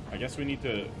 I guess we need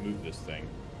to move this thing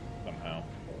somehow.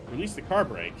 Release the car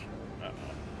brake. Uh-oh.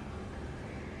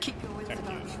 Keep your wits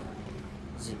about you.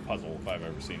 This is a puzzle if I've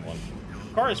ever seen one.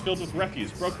 The car is filled with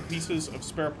refuse, broken pieces of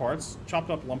spare parts, chopped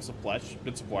up lumps of flesh,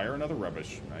 bits of wire, and other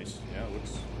rubbish. Nice. Yeah, it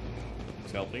looks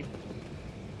healthy.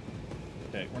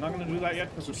 Okay, we're not going to do that yet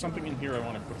because there's something in here I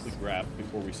want to quickly grab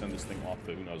before we send this thing off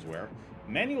to who knows where.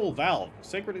 Manual valve,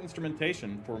 sacred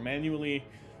instrumentation for manually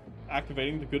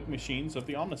activating the good machines of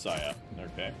the Omnissiah.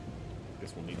 Okay,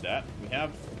 guess we'll need that. We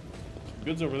have some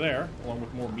goods over there, along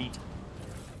with more meat.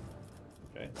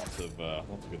 Okay, lots of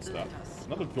good stuff.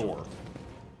 Another door,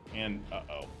 and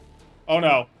oh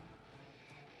no,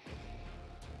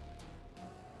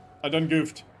 I done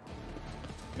goofed.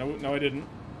 No, I didn't.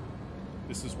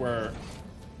 This is where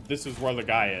the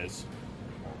guy is.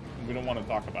 We don't want to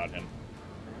talk about him.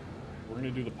 We're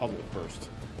gonna do the puzzle first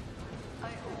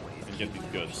and get these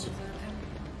goods.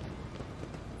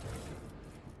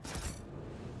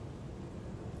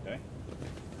 Okay.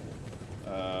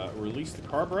 Release the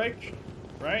car brake,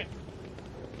 right?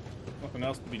 Nothing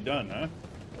else to be done, huh?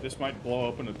 This might blow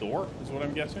open a door, is what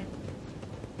I'm guessing.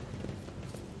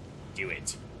 Do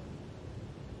it.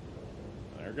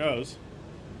 There it goes.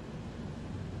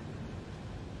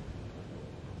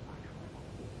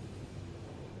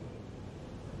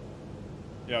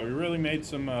 Yeah, we really made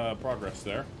some progress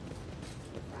there.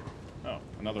 Oh,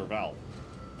 another valve.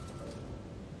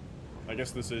 I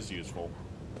guess this is useful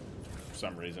for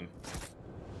some reason.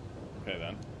 Okay,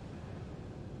 then.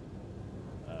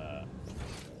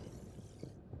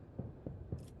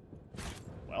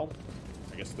 Well,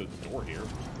 I guess the door here.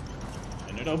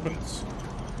 And it opens.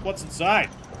 What's inside?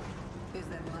 Is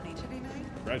there money to be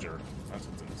made? Treasure. That's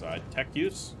what's inside. Tech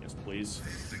use? Yes, please.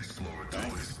 Okay.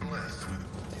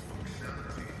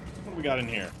 What do we got in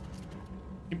here?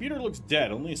 Computer looks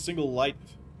dead. Only a single light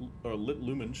or lit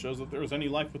lumen shows that there is any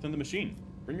life within the machine.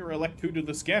 Bring your Elect-2 to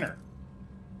the scanner.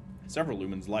 Several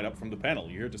lumens light up from the panel.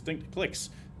 You hear distinct clicks.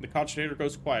 The cogitator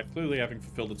goes quiet, clearly having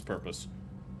fulfilled its purpose.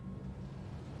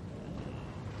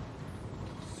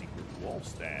 Secret wall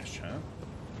stash, huh?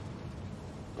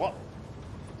 What?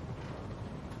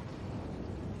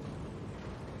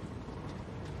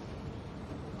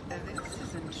 This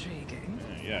is intriguing.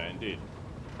 Yeah, indeed.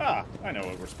 Ah, I know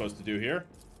what we're supposed to do here.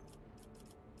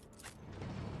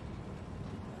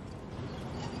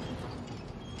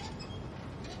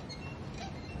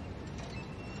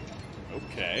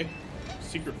 Okay.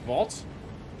 Secret vault.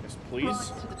 Yes, please.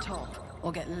 Rise to the top,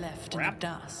 or get left in the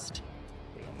dust.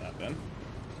 Wait on that then.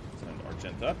 Send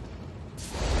Argenta.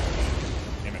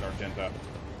 Damn it, Argenta.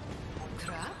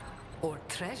 Trap or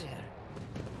treasure?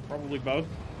 Probably both.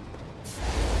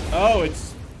 Oh,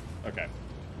 it's... Okay.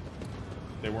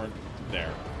 They weren't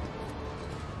there.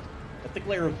 A thick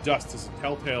layer of dust is a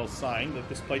telltale sign that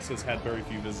this place has had very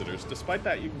few visitors. Despite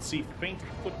that, you can see faint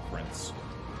footprints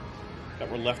that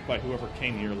were left by whoever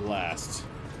came here last.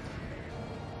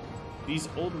 These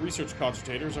old research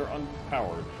cogitators are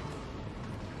unpowered.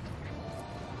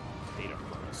 Data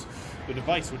furnace. The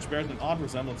device, which bears an odd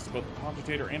resemblance to both a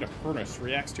cogitator and a furnace,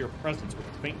 reacts to your presence with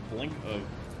a faint blink of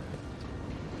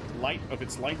light of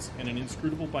its lights and an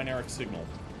inscrutable binaric signal.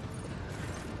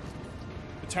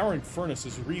 The towering furnace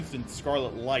is wreathed in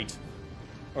scarlet light.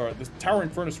 The towering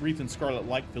furnace wreathed in scarlet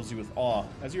light fills you with awe.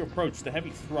 As you approach, the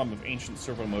heavy thrum of ancient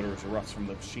servo motors erupts from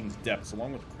the machine's depths,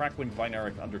 along with crackling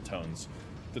binaric undertones.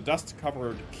 The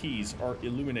dust-covered keys are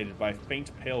illuminated by a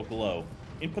faint pale glow.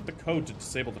 Input the code to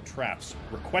disable the traps.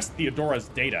 Request Theodora's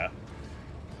data.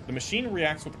 The machine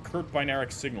reacts with a curt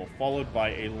binary signal, followed by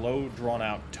a low,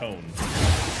 drawn-out tone.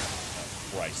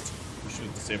 Oh, Christ. We should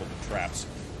have disabled the traps.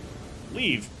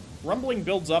 Leave. Rumbling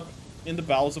builds up in the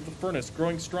bowels of the furnace,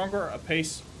 growing stronger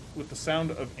apace with the sound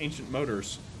of ancient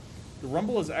motors. The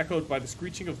rumble is echoed by the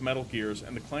screeching of metal gears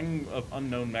and the clanging of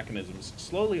unknown mechanisms.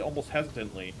 Slowly, almost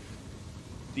hesitantly,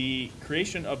 the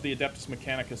creation of the Adeptus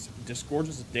Mechanicus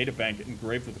disgorges a databank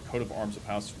engraved with the coat of arms of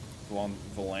House von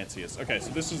Valancius. Okay,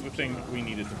 so this is the thing we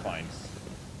needed to find.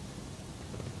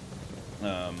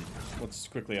 Let's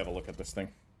quickly have a look at this thing.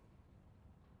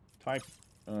 Type,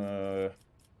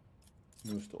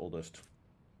 newest to oldest.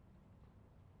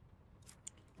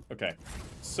 Okay,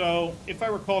 so if I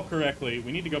recall correctly,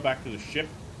 we need to go back to the ship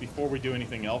before we do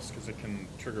anything else, because it can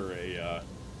trigger a,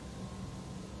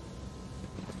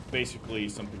 basically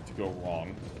something to go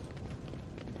wrong.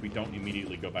 We don't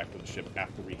immediately go back to the ship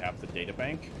after we have the data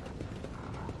bank.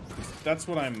 That's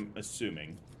what I'm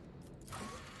assuming.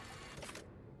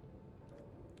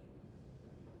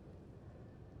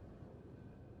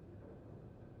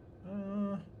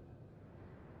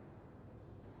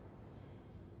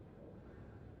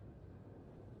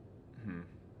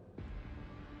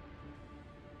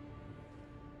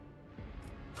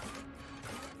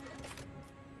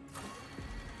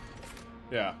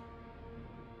 Yeah.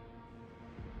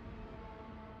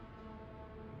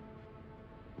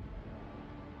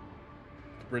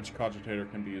 The bridge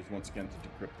cogitator can be used once again to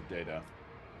decrypt the data.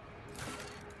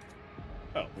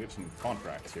 Oh, we have some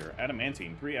contracts here.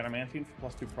 Adamantine. 3 adamantine for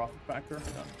 +2 profit factor.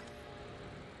 Done.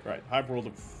 Right. Hive World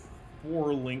of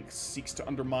 4 Links seeks to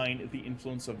undermine the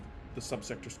influence of the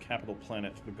subsector's capital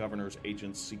planet. The governor's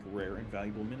agents seek rare and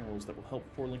valuable minerals that will help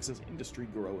 4 Links' industry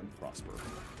grow and prosper.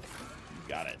 You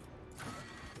got it.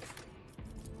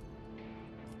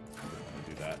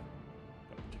 That.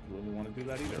 Don't particularly want to do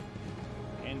that either.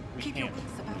 And we can't in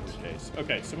this case.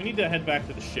 Okay, so we need to head back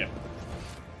to the ship.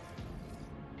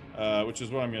 Which is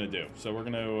what I'm going to do. So we're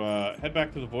going to head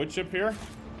back to the void ship here.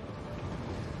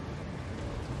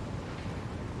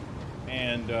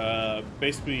 And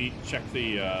basically check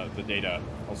the data.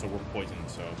 Also, we're poisoned,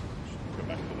 so we should go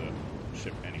back to the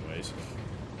ship anyways.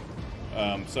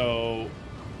 So,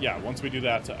 yeah, once we do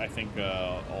that, I think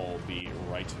I'll be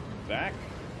right back.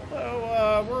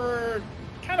 So, we're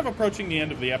kind of approaching the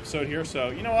end of the episode here, so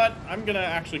you know what? I'm going to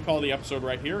actually call the episode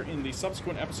right here. In the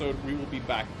subsequent episode, we will be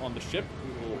back on the ship.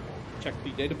 We will check the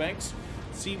databanks,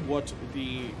 see what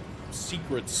the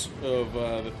secrets of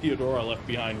the Theodora left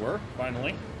behind were,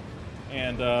 finally.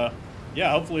 And,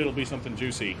 yeah, hopefully it'll be something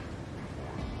juicy.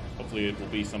 Hopefully it will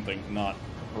be something not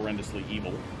horrendously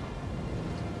evil.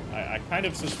 I kind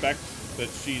of suspect that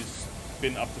she's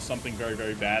been up to something very,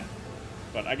 very bad.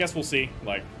 But I guess we'll see.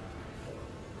 Like,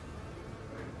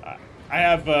 I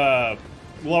have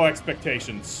low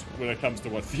expectations when it comes to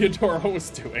what Theodora was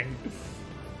doing.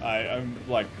 I'm,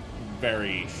 like,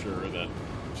 very sure that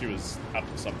she was up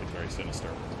to something very sinister,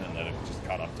 and that it just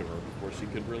caught up to her before she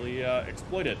could really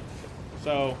exploit it.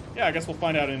 So, yeah, I guess we'll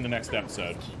find out in the next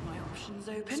episode.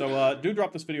 So, do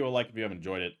drop this video a like if you have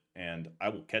enjoyed it, and I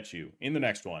will catch you in the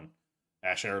next one.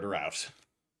 Heritor out.